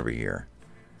going on over here.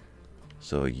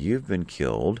 So you've been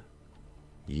killed.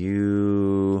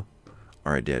 You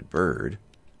are a dead bird.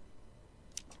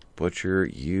 Butcher,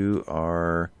 you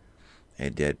are a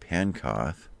dead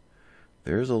pancoth.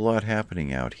 There's a lot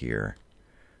happening out here.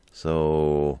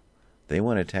 So they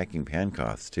went attacking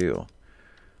pancoths too.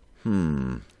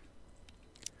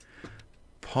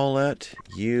 Paulette,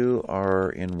 you are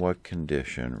in what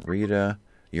condition? Rita,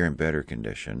 you're in better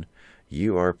condition.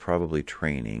 You are probably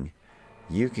training.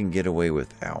 You can get away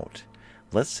without.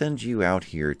 Let's send you out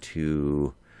here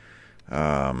to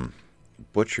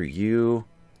butcher you,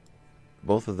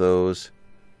 both of those,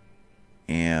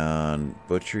 and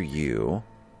butcher you,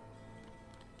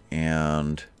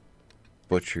 and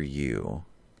butcher you.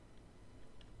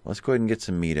 Let's go ahead and get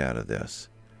some meat out of this.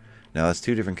 Now that's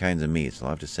two different kinds of meat, so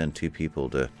I'll have to send two people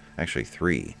to, actually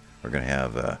three. We're going to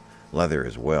have leather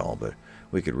as well, but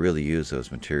we could really use those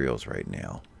materials right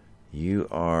now. You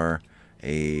are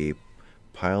a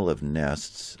pile of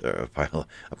nests, a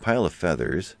pile of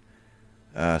feathers,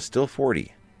 still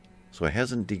 40, so it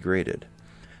hasn't degraded.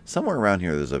 Somewhere around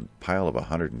here there's a pile of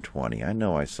 120. I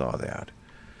know I saw that.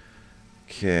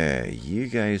 Okay, you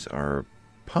guys are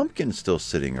pumpkins still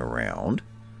sitting around.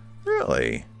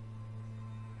 Really?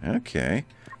 Okay.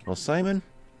 Well, Simon,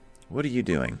 what are you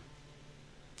doing?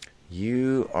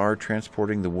 You are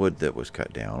transporting the wood that was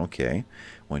cut down. Okay.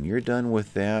 When you're done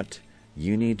with that,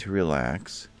 you need to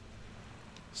relax.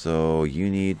 So you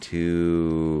need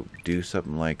to do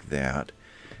something like that.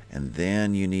 And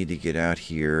then you need to get out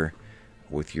here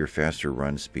with your faster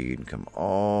run speed and come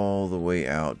all the way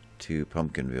out to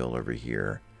Pumpkinville over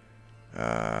here.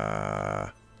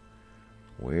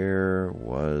 Where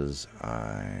was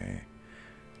I?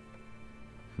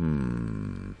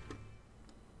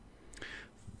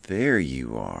 There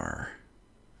you are.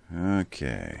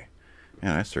 Okay.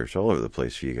 Man, I searched all over the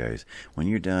place for you guys. When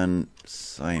you're done,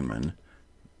 Simon,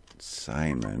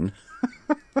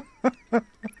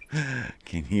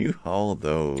 can you haul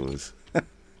those?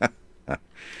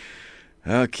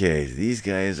 Okay, these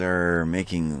guys are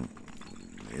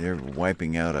they're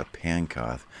wiping out a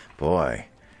pancoth. Boy,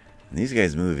 when these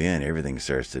guys move in, everything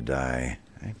starts to die.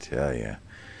 I tell you.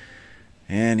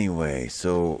 Anyway,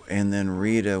 so, and then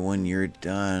Rita, when you're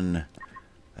done,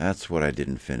 that's what I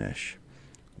didn't finish.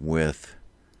 With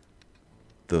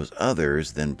those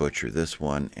others, then butcher this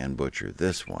one and butcher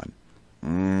this one.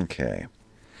 Okay.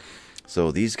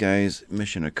 So these guys,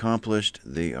 mission accomplished.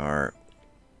 They are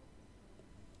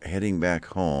heading back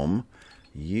home.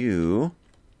 You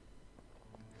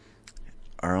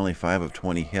are only 5 of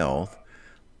 20 health.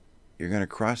 You're going to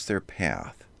cross their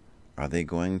path. Are they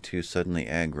going to suddenly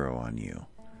aggro on you?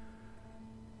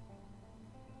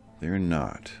 They're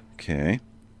not. Okay.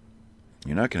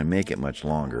 You're not going to make it much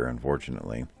longer,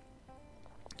 unfortunately.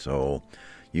 So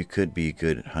you could be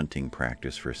good at hunting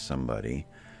practice for somebody.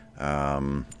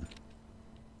 Omayar,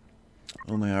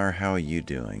 how are you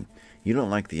doing? You don't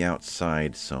like the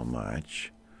outside so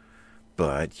much,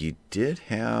 but you did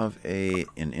have an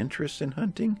interest in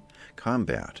hunting?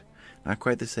 Combat. Not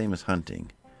quite the same as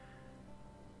hunting.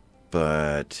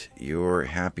 But your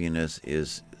happiness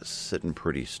is sitting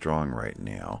pretty strong right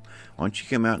now. Why don't you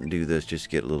come out and do this, just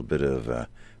get a little bit of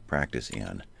practice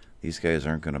in. These guys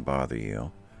aren't going to bother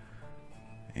you.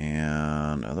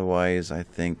 And otherwise, I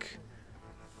think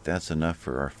that's enough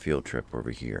for our field trip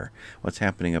over here. What's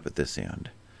happening up at this end?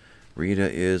 Rita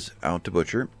is out to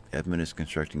butcher. Edmund is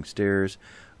constructing stairs.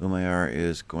 Umayar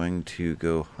is going to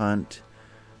go hunt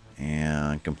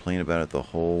and complain about it the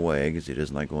whole way because he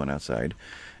doesn't like going outside.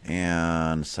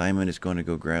 And Simon is going to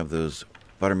go grab those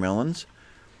buttermelons.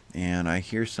 And I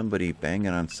hear somebody banging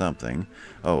on something.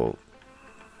 Oh,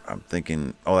 I'm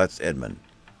thinking, oh, that's Edmund.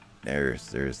 There's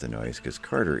the noise, because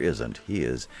Carter isn't. He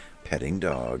is petting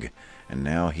dog. And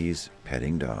now he's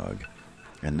petting dog.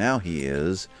 And now he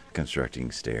is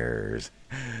constructing stairs.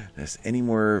 Does any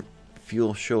more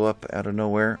fuel show up out of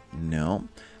nowhere? No.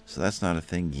 So that's not a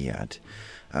thing yet.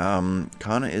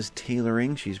 Kana is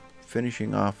tailoring. She's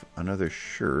finishing off another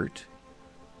shirt,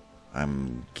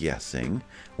 I'm guessing.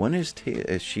 When is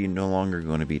she no longer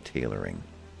going to be tailoring?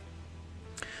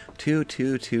 2,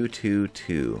 2, 2, 2,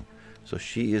 2. So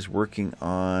she is working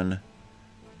on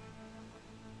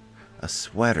a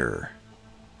sweater.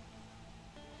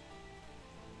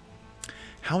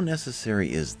 How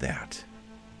necessary is that?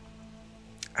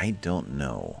 I don't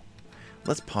know.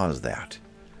 Let's pause that.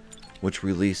 Which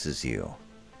releases you.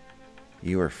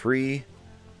 You are free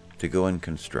to go and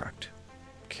construct.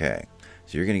 Okay.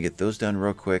 So you're going to get those done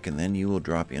real quick, and then you will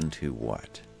drop into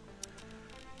what?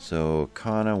 So,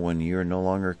 Kana, when you're no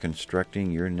longer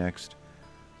constructing, you're next.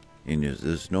 And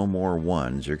there's no more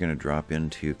ones. You're going to drop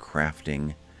into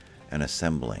crafting and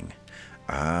assembling.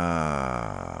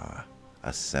 Ah,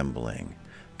 assembling.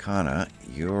 Kana,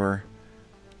 your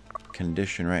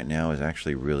condition right now is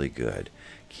actually really good.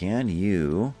 Can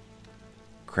you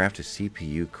craft a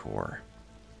CPU core?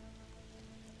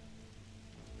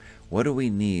 What do we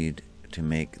need to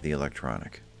make the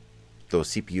electronic? Though a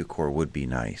CPU core would be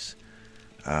nice.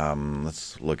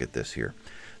 Let's look at this here.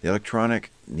 The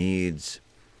electronic needs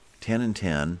 10 and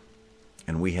 10,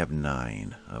 and we have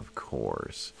 9 of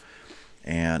cores.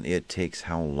 And it takes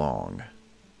how long?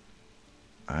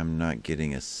 I'm not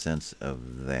getting a sense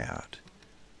of that.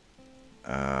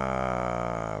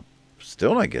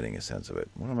 Still not getting a sense of it.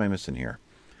 What am I missing here?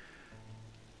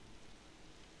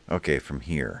 Okay, from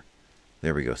here.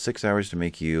 There we go. 6 hours to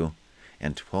make you,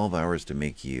 and 12 hours to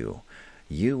make you.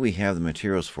 You we have the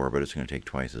materials for, but it's going to take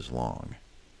twice as long.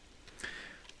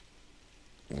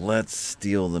 Let's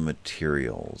steal the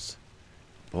materials.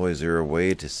 Boy, is there a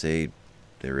way to say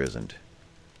there isn't?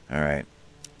 Alright.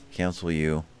 Cancel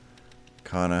you.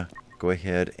 Kana, go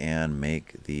ahead and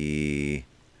make the...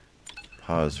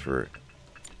 Pause for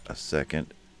a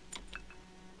second.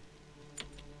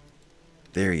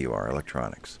 There you are,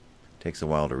 electronics. Takes a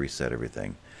while to reset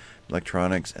everything.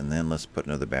 Electronics, and then let's put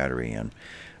another battery in.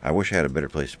 I wish I had a better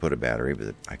place to put a battery,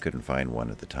 but I couldn't find one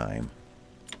at the time.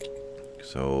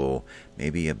 So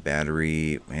maybe a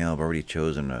battery. Well, I've already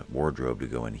chosen a wardrobe to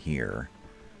go in here.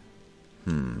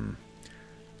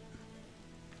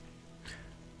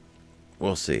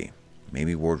 We'll see.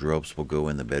 Maybe wardrobes will go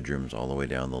in the bedrooms all the way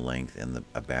down the length, and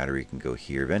a battery can go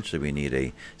here. Eventually we need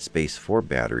a space for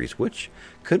batteries, which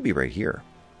could be right here.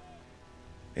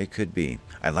 It could be.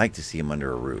 I'd like to see them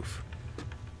under a roof.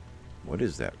 What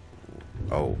is that?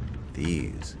 Oh,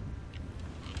 these.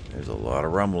 There's a lot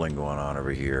of rumbling going on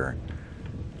over here.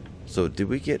 So did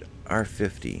we get our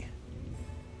 50?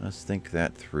 Let's think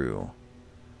that through.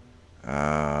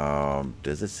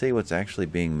 Does it say what's actually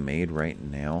being made right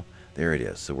now? There it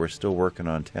is. So we're still working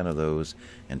on 10 of those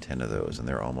and 10 of those, and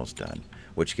they're almost done.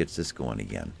 Which gets this going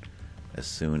again as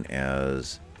soon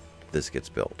as this gets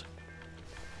built.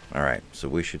 Alright, so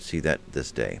we should see that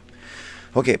this day.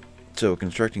 Okay, so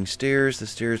constructing stairs. The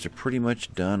stairs are pretty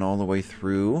much done all the way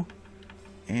through.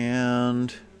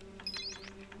 And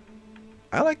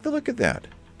I like the look of that.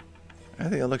 I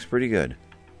think it looks pretty good.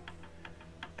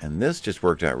 And this just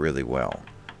worked out really well.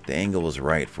 The angle was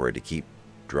right for it to keep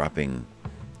dropping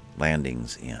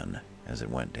landings in as it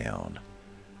went down.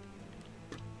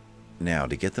 Now,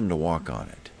 to get them to walk on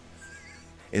it.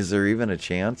 Is there even a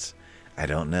chance? I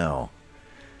don't know.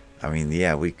 I mean,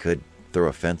 yeah, we could throw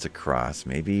a fence across.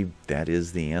 Maybe that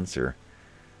is the answer.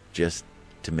 Just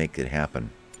to make it happen.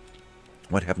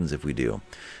 What happens if we do?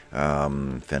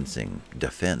 Fencing.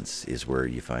 Defense is where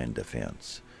you find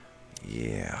defense.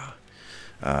 Yeah.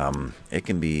 It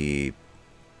can be...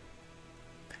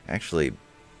 Actually,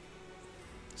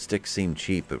 sticks seem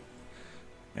cheap, but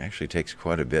it actually takes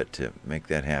quite a bit to make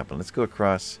that happen. Let's go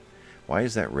across. Why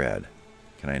is that red?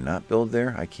 Can I not build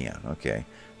there? I can. Okay.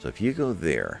 So if you go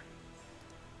there...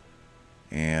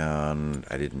 And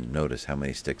I didn't notice how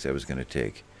many sticks I was going to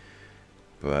take.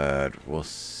 But we'll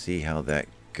see how that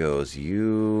goes.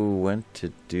 You went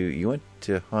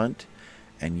to hunt,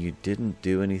 and you didn't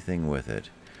do anything with it.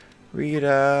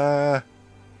 Rita!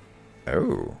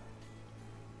 Oh.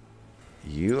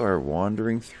 You are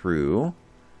wandering through.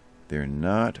 They're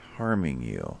not harming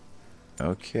you.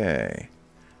 Okay.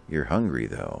 You're hungry,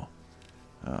 though.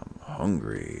 I'm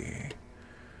hungry.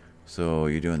 So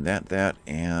you're doing that,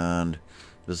 and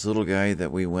this little guy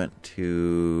that we went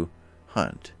to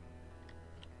hunt.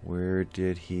 Where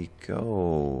did he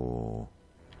go?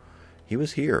 He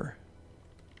was here.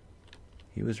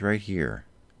 He was right here.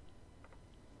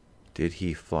 Did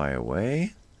he fly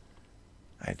away?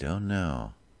 I don't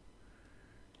know.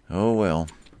 Oh well.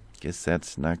 Guess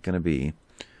that's not going to be.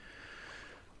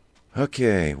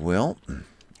 Okay, well,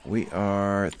 we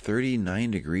are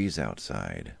 39 degrees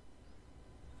outside.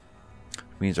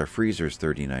 Which means our freezer is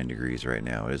 39 degrees right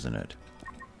now, isn't it?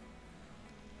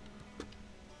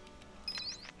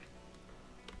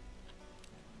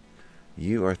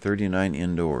 You are 39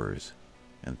 indoors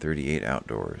and 38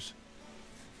 outdoors.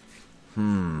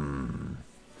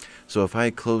 So if I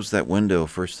had closed that window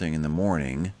first thing in the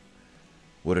morning,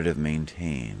 would it have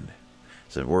maintained?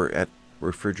 So we're at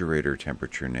refrigerator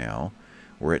temperature now.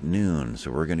 We're at noon,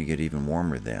 so we're going to get even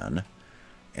warmer then.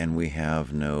 And we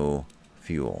have no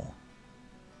fuel.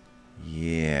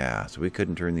 Yeah, so we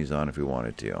couldn't turn these on if we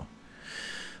wanted to.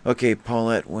 Okay,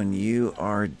 Paulette, when you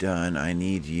are done, I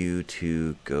need you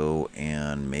to go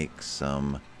and make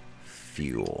some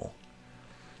fuel.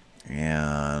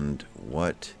 And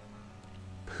what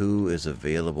poo is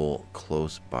available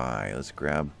close by? Let's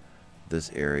grab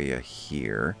this area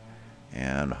here.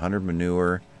 And 100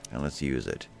 manure, and let's use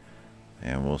it.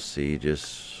 And we'll see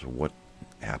just what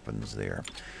happens there.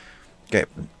 Okay,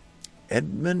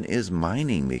 Edmund is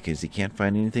mining because he can't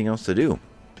find anything else to do.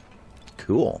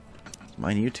 Cool.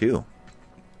 Mine you too.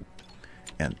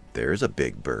 And there's a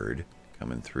big bird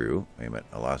coming through. Wait a minute,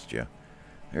 I lost you.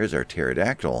 There's our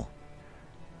pterodactyl.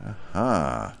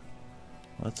 Aha.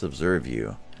 Let's observe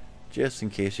you. Just in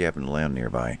case you happen to land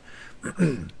nearby.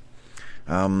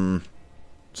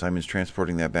 Simon's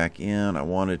transporting that back in. I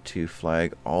wanted to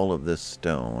flag all of this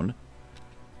stone.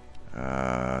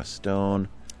 Stone.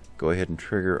 Go ahead and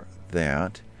trigger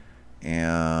that.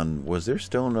 And was there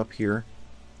stone up here?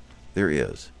 There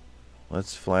is.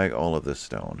 Let's flag all of this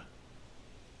stone.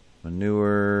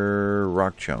 Manure,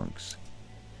 rock chunks.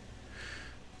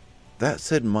 That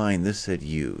said mine, this said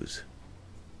use.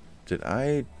 Did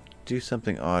I do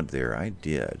something odd there? I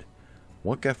did.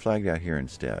 What got flagged out here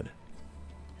instead?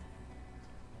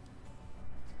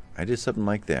 I did something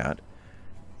like that.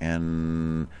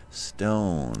 And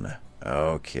stone.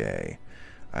 Okay.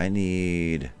 I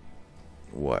need...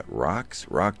 what? Rocks?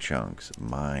 Rock chunks.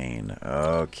 Mine.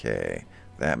 Okay.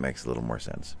 That makes a little more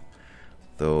sense.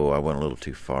 Though I went a little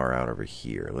too far out over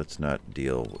here. Let's not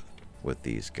deal with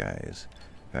these guys.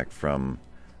 In fact, from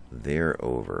there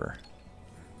over.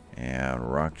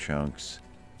 And rock chunks.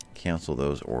 Cancel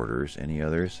those orders. Any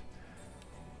others?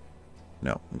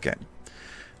 No. Okay.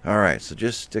 Alright, so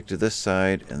just stick to this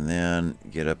side and then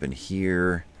get up in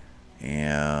here.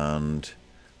 And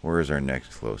where is our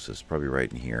next closest? Probably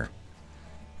right in here.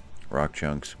 Rock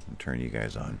chunks. I'll turn you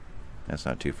guys on. That's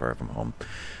not too far from home.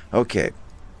 Okay.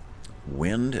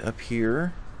 Wind up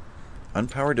here.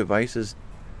 Unpowered devices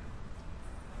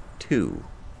 2.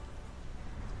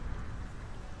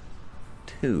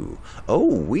 2. Oh,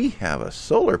 we have a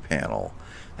solar panel.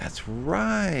 That's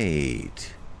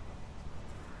right.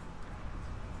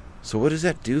 So what does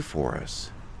that do for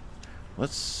us?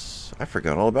 I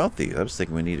forgot all about these. I was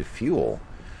thinking we needed fuel.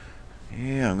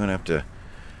 Yeah, I'm going to have to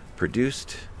produce...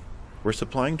 We're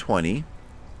supplying 20.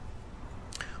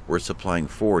 We're supplying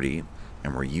 40.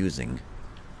 And we're using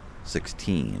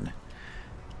 16.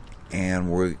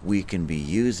 And we can be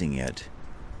using it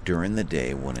during the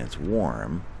day when it's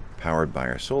warm, powered by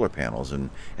our solar panels.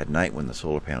 And at night when the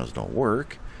solar panels don't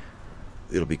work,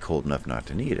 it'll be cold enough not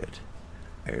to need it.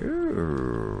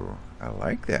 Oh, I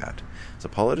like that. So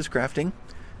Paulette is crafting.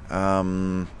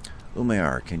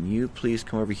 Umayar, can you please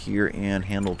come over here and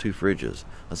handle 2 fridges?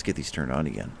 Let's get these turned on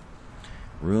again.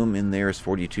 Room in there is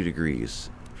 42 degrees.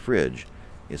 Fridge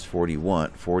is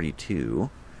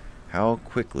 42. How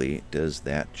quickly does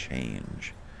that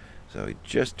change? So we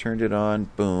just turned it on.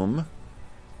 Boom.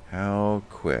 How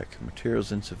quick?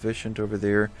 Materials insufficient over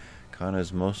there.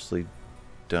 Kana's mostly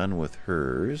done with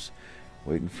hers.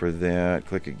 Waiting for that.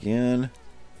 Click again.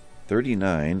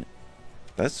 39.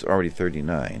 That's already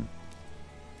 39.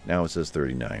 Now it says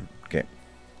 39. Okay.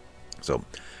 So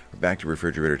we're back to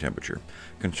refrigerator temperature.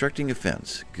 Constructing a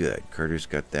fence. Good. Carter's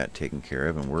got that taken care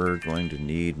of. And we're going to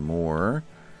need more.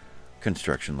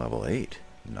 Construction level 8.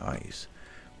 Nice.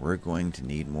 We're going to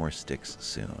need more sticks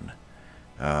soon.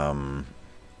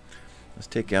 Let's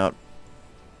take out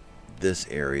this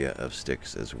area of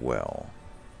sticks as well.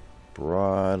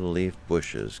 Broadleaf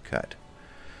bushes cut.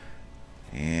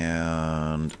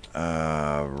 And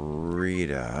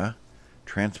Rita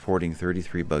transporting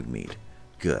 33 bug meat.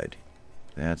 Good.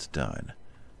 That's done.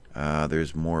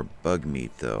 There's more bug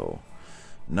meat though.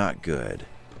 Not good.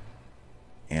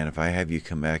 And if I have you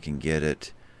come back and get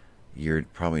it, you're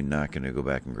probably not going to go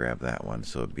back and grab that one,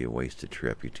 so it'd be a wasted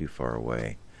trip. You're too far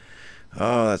away.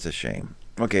 Oh, that's a shame.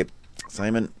 Okay,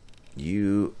 Simon,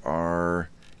 you are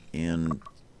in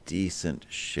decent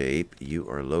shape. You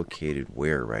are located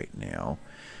where right now?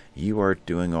 You are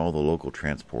doing all the local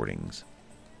transportings.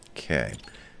 Okay.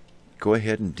 Go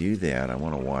ahead and do that. I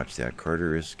want to watch that.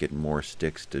 Carter is getting more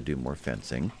sticks to do more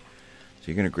fencing. So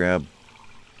you're going to grab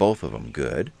both of them.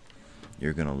 Good.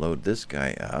 You're going to load this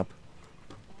guy up.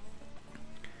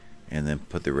 And then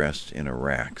put the rest in a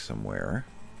rack somewhere.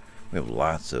 We have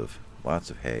lots of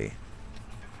hay.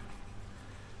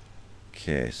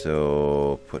 Okay,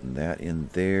 so putting that in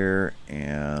there,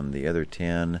 and the other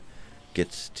 10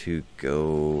 gets to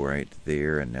go right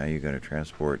there, and now you're going to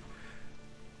transport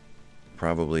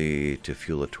probably to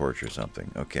fuel a torch or something.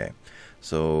 Okay,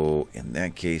 so in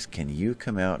that case, can you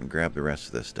come out and grab the rest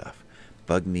of this stuff?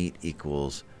 Bug meat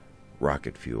equals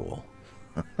rocket fuel.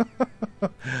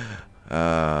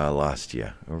 Lost you.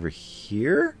 Over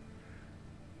here?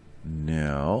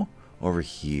 No. Over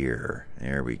here.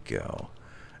 There we go.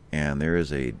 And there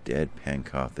is a dead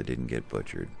pancough that didn't get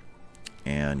butchered.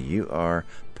 And you are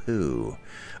poo.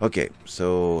 Okay,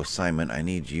 so Simon, I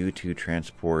need you to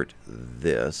transport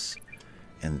this.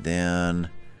 And then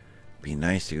be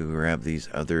nice to go grab these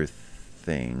other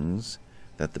things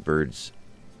that the birds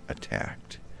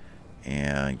attacked.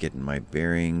 And getting my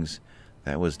bearings.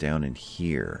 That was down in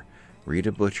here.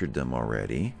 Rita butchered them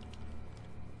already.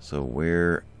 So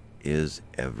where is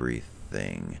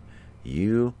everything?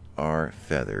 You are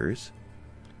feathers.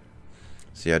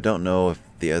 See, I don't know if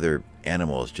the other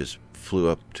animals just flew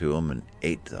up to them and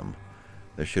ate them.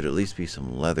 There should at least be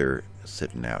some leather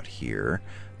sitting out here.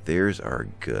 There's our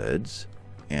goods,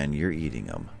 and you're eating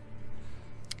them.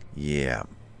 Yeah.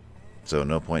 So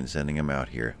no point in sending them out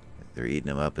here. They're eating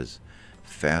them up as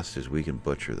fast as we can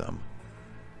butcher them.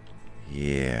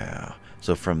 Yeah.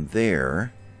 So from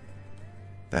there,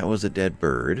 that was a dead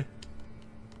bird.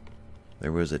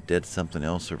 There was a dead something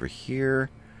else over here.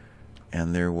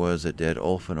 And there was a dead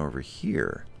olphin over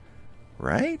here.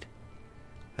 Right?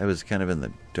 That was kind of in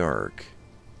the dark.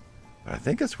 But I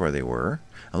think that's where they were.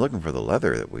 I'm looking for the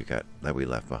leather that we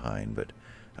left behind, but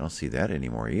I don't see that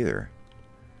anymore either.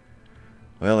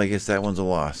 Well, I guess that one's a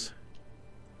loss.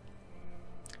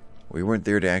 We weren't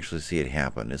there to actually see it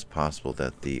happen. It's possible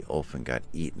that the olphin got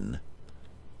eaten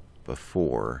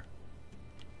before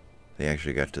they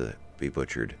actually got to be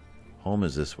butchered. Home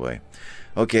is this way.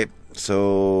 Okay,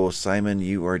 so Simon,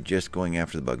 you are just going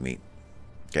after the bug meat.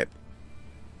 Okay.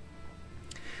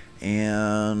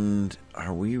 And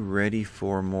are we ready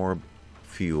for more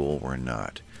fuel or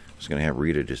not? I'm just going to have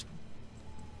Rita just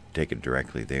take it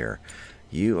directly there.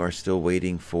 You are still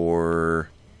waiting for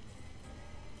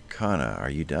Kana. Are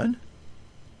you done?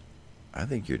 I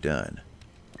think you're done.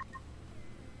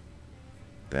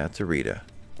 That's a Rita.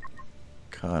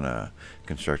 Kana,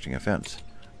 constructing a fence.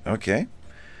 Okay.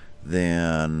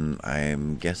 Then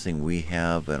I'm guessing we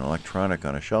have an electronic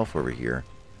on a shelf over here.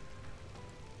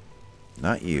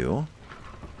 Not you.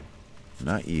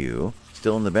 Not you.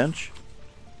 Still in the bench?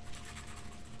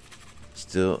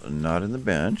 Still not in the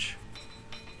bench.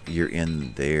 You're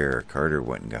in there. Carter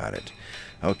went and got it.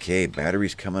 Okay,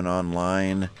 batteries coming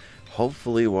online.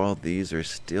 Hopefully while these are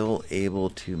still able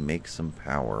to make some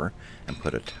power and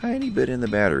put a tiny bit in the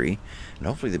battery, and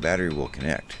hopefully the battery will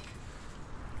connect.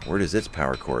 Where does its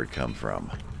power cord come from?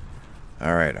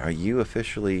 Alright, are you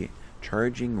officially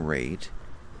charging rate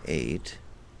 8?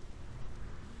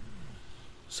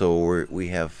 So we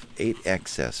have 8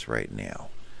 excess right now.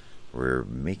 We're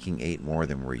making 8 more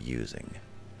than we're using.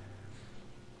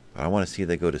 But I want to see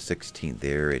they go to 16.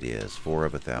 There it is. 4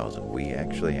 of 1,000. We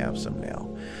actually have some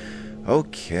now.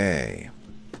 Okay.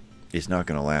 It's not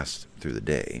going to last through the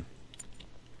day.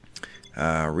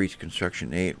 Reach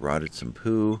construction 8. Rotted some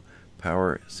poo.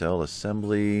 Power cell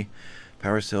assembly.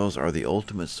 Power cells are the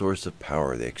ultimate source of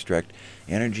power. They extract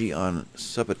energy on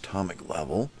subatomic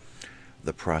level.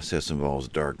 The process involves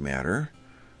dark matter,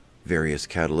 various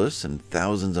catalysts, and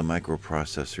thousands of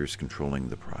microprocessors controlling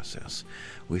the process.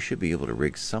 We should be able to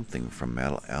rig something from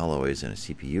metal alloys in a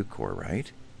CPU core,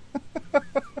 right?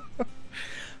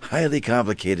 Highly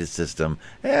complicated system.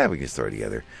 We can throw it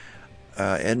together.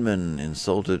 Edmund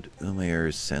insulted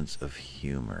Umair's sense of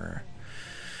humor.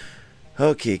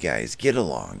 Okay, guys, get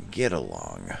along. Get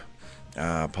along.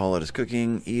 Paulette is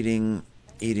cooking,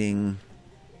 eating,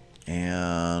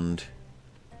 and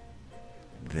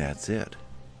that's it.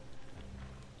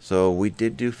 So we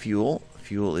did do fuel.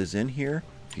 Fuel is in here.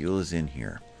 Fuel is in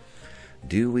here.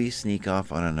 Do we sneak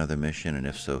off on another mission, and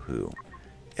if so, who?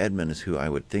 Edmund is who I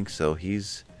would think so.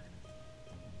 He's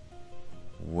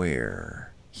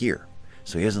where? Here.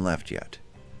 So he hasn't left yet.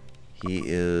 He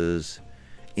is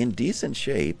in decent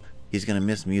shape. He's going to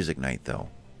miss music night, though.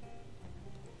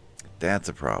 That's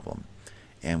a problem.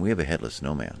 And we have a headless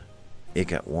snowman. It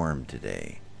got warm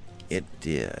today. It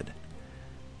did.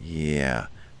 Yeah.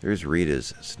 There's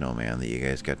Rita's snowman that you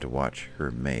guys got to watch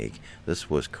her make. This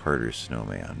was Carter's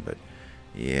snowman, but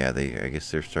yeah, I guess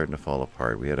they're starting to fall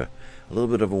apart. We had a little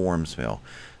bit of a warm spell.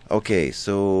 Okay,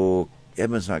 so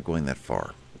Edmund's not going that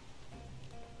far.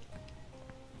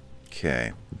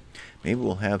 Okay, maybe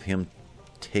we'll have him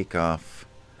take off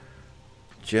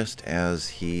just as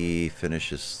he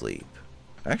finishes sleep.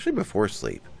 Actually, before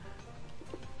sleep.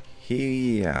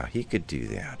 He could do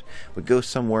that. We go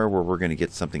somewhere where we're going to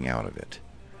get something out of it.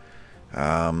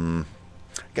 Got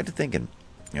to thinking,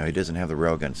 he doesn't have the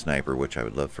railgun sniper, which I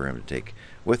would love for him to take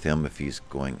with him if he's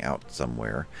going out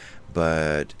somewhere.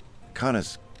 But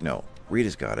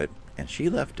Rita's got it, and she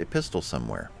left a pistol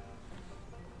somewhere.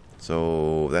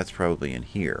 So that's probably in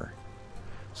here.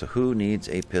 So who needs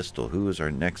a pistol? Who is our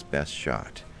next best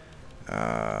shot?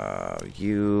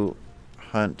 You,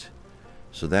 Hunt.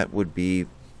 So that would be,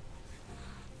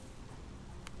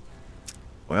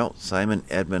 well, Simon,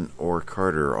 Edmund, or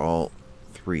Carter, all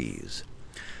threes.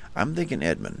 I'm thinking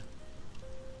Edmund.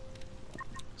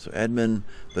 So Edmund,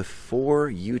 before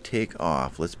you take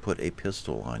off, let's put a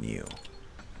pistol on you,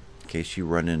 in case you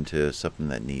run into something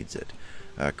that needs it.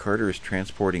 Carter is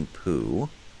transporting poo,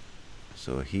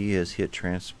 so he has hit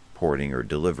transporting or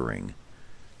delivering.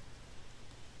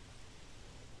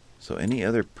 So any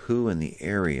other poo in the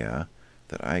area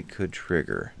that I could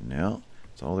trigger? No,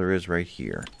 that's all there is right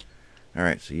here.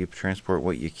 Alright, so you transport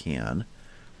what you can.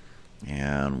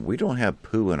 And we don't have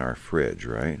poo in our fridge,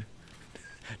 right?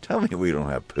 Tell me we don't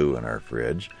have poo in our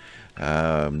fridge.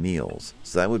 Meals.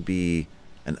 So that would be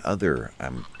an other,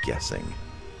 I'm guessing.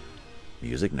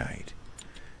 Music night.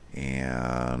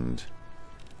 And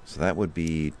so that would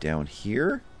be down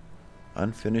here.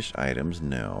 Unfinished items,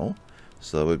 no.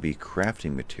 So that would be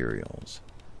crafting materials.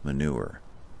 Manure.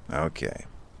 Okay.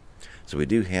 So we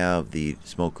do have the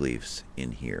smoke leaves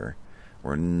in here.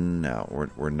 We're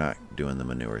not doing the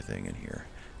manure thing in here.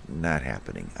 Not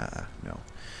happening.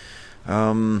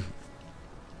 No.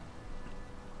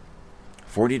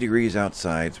 40 degrees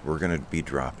outside. We're going to be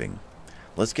dropping.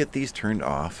 Let's get these turned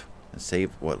off and save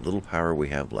what little power we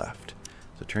have left.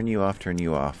 So turn you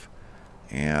off.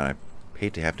 And I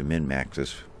hate to have to min-max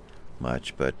this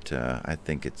much, but I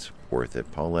think it's worth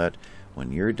it. Paulette,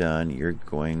 when you're done,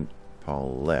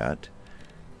 Paulette,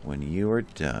 when you are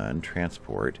done,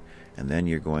 transport, and then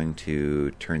you're going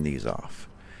to turn these off.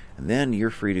 And then you're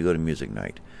free to go to music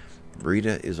night.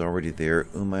 Rita is already there.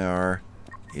 Umayar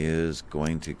is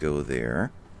going to go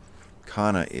there.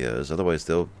 Kana is. Otherwise,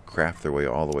 they'll craft their way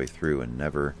all the way through and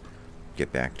never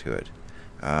get back to it.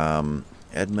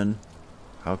 Edmund,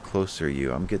 how close are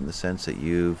you? I'm getting the sense that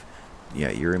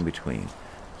you're in between.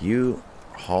 You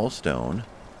haul stone,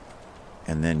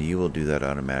 and then you will do that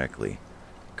automatically.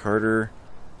 Carter,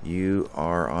 you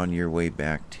are on your way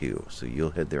back too, so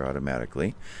you'll head there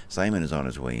automatically. Simon is on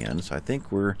his way in, so I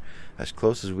think we're as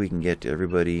close as we can get to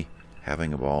everybody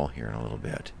having a ball here in a little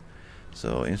bit.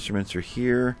 So instruments are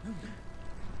here.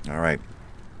 Alright,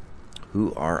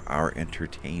 who are our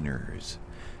entertainers?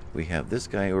 We have this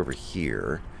guy over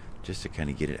here, just to kind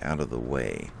of get it out of the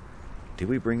way. Did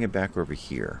we bring it back over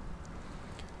here?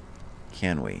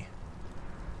 Can we?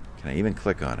 Can I even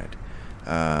click on it?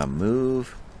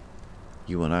 Move.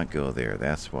 You will not go there.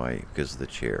 That's why, because of the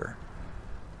chair.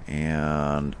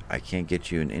 And I can't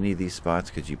get you in any of these spots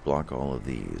because you block all of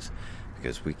these.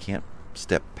 Because we can't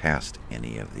step past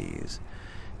any of these.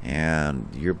 And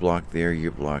you're blocked there,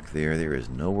 you're blocked there. There is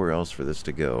nowhere else for this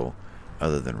to go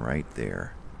other than right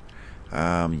there.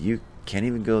 You can't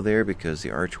even go there because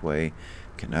the archway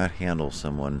cannot handle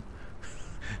someone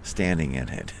standing in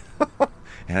it.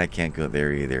 And I can't go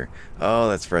there either. Oh,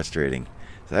 that's frustrating.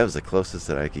 So that was the closest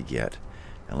that I could get.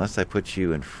 Unless I put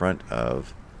you in front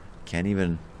of... Can't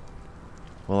even...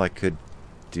 Well, I could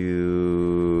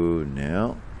do...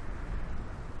 No.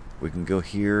 We can go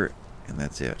here, and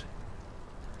that's it.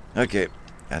 Okay,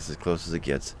 that's as close as it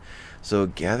gets. So,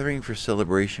 gathering for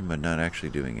celebration, but not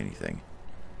actually doing anything.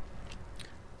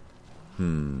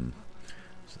 So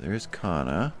there's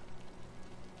Kana.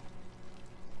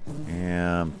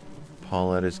 And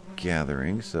Paulette is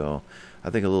gathering, so I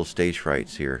think a little stage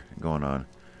fright's here going on.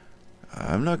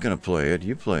 I'm not going to play it,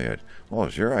 you play it. Well,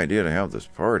 it's your idea to have this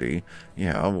party.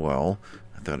 Yeah, well,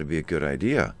 I thought it'd be a good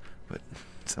idea. But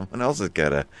someone else has got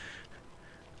to...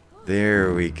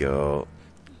 There we go.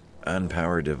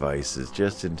 Unpowered devices,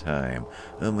 just in time.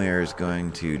 Umair is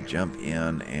going to jump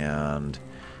in, and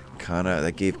Kana,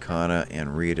 that gave Kana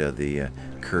and Rita the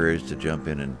courage to jump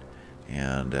in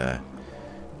and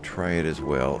try it as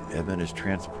well. Evan is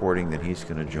transporting that he's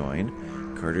going to join.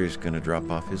 Carter's going to drop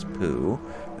off his poo,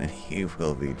 and he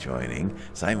will be joining.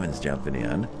 Simon's jumping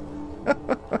in.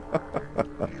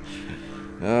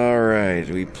 Alright,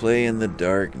 we play in the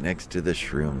dark next to the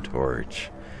shroom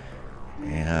torch.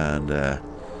 And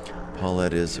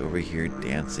Paulette is over here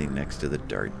dancing next to the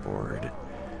dartboard.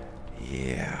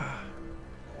 Yeah.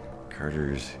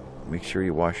 Carter's, make sure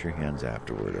you wash your hands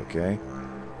afterward, okay?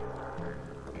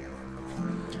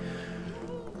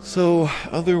 So,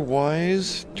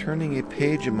 otherwise, turning a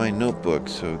page in my notebook,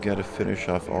 so I've got to finish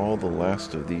off all the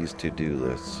last of these to-do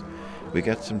lists. We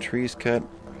got some trees cut.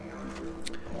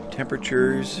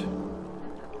 Temperatures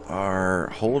are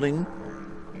holding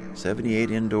 78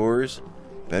 indoors.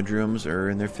 Bedrooms are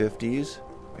in their 50s.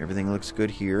 Everything looks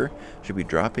good here. Should be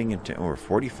dropping into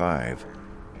 45.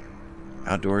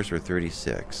 Outdoors are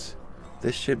 36.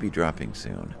 This should be dropping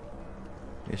soon.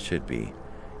 It should be.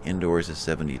 Indoors is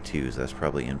 72, so that's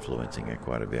probably influencing it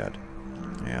quite a bit.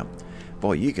 Yeah.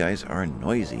 Boy, you guys are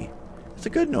noisy. It's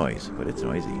a good noise, but it's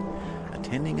noisy.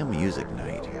 Attending a music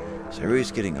night. So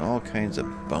everybody's getting all kinds of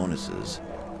bonuses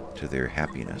to their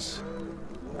happiness.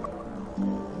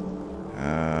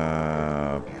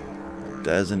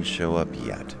 Doesn't show up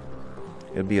yet.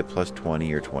 It'll be a plus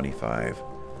 20 or 25,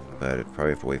 but I'd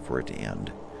probably have to wait for it to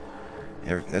end.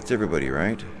 That's everybody,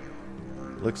 right?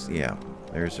 Looks, yeah,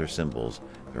 there's their symbols.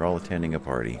 They're all attending a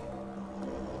party.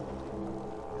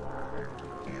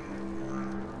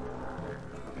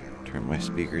 Turn my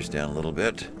speakers down a little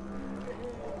bit.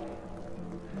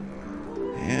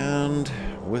 And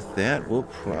with that, we'll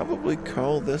probably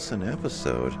call this an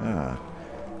episode, huh?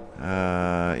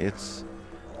 It's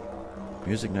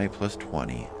music night plus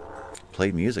 20.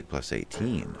 Played music plus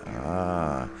 18.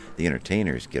 The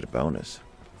entertainers get a bonus.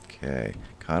 Okay.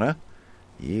 Kana,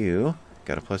 you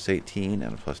got a plus 18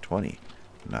 and a plus 20.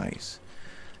 Nice.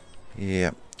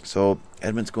 Yeah. So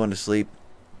Edmund's going to sleep.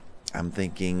 I'm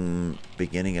thinking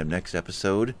beginning of next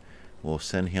episode, we'll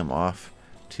send him off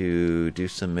to do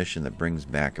some mission that brings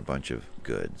back a bunch of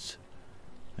goods.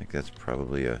 I think that's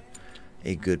probably a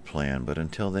good plan. But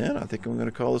until then, I think I'm going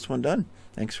to call this one done.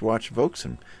 Thanks for watching, folks,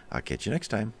 and I'll catch you next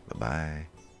time.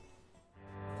 Bye-bye.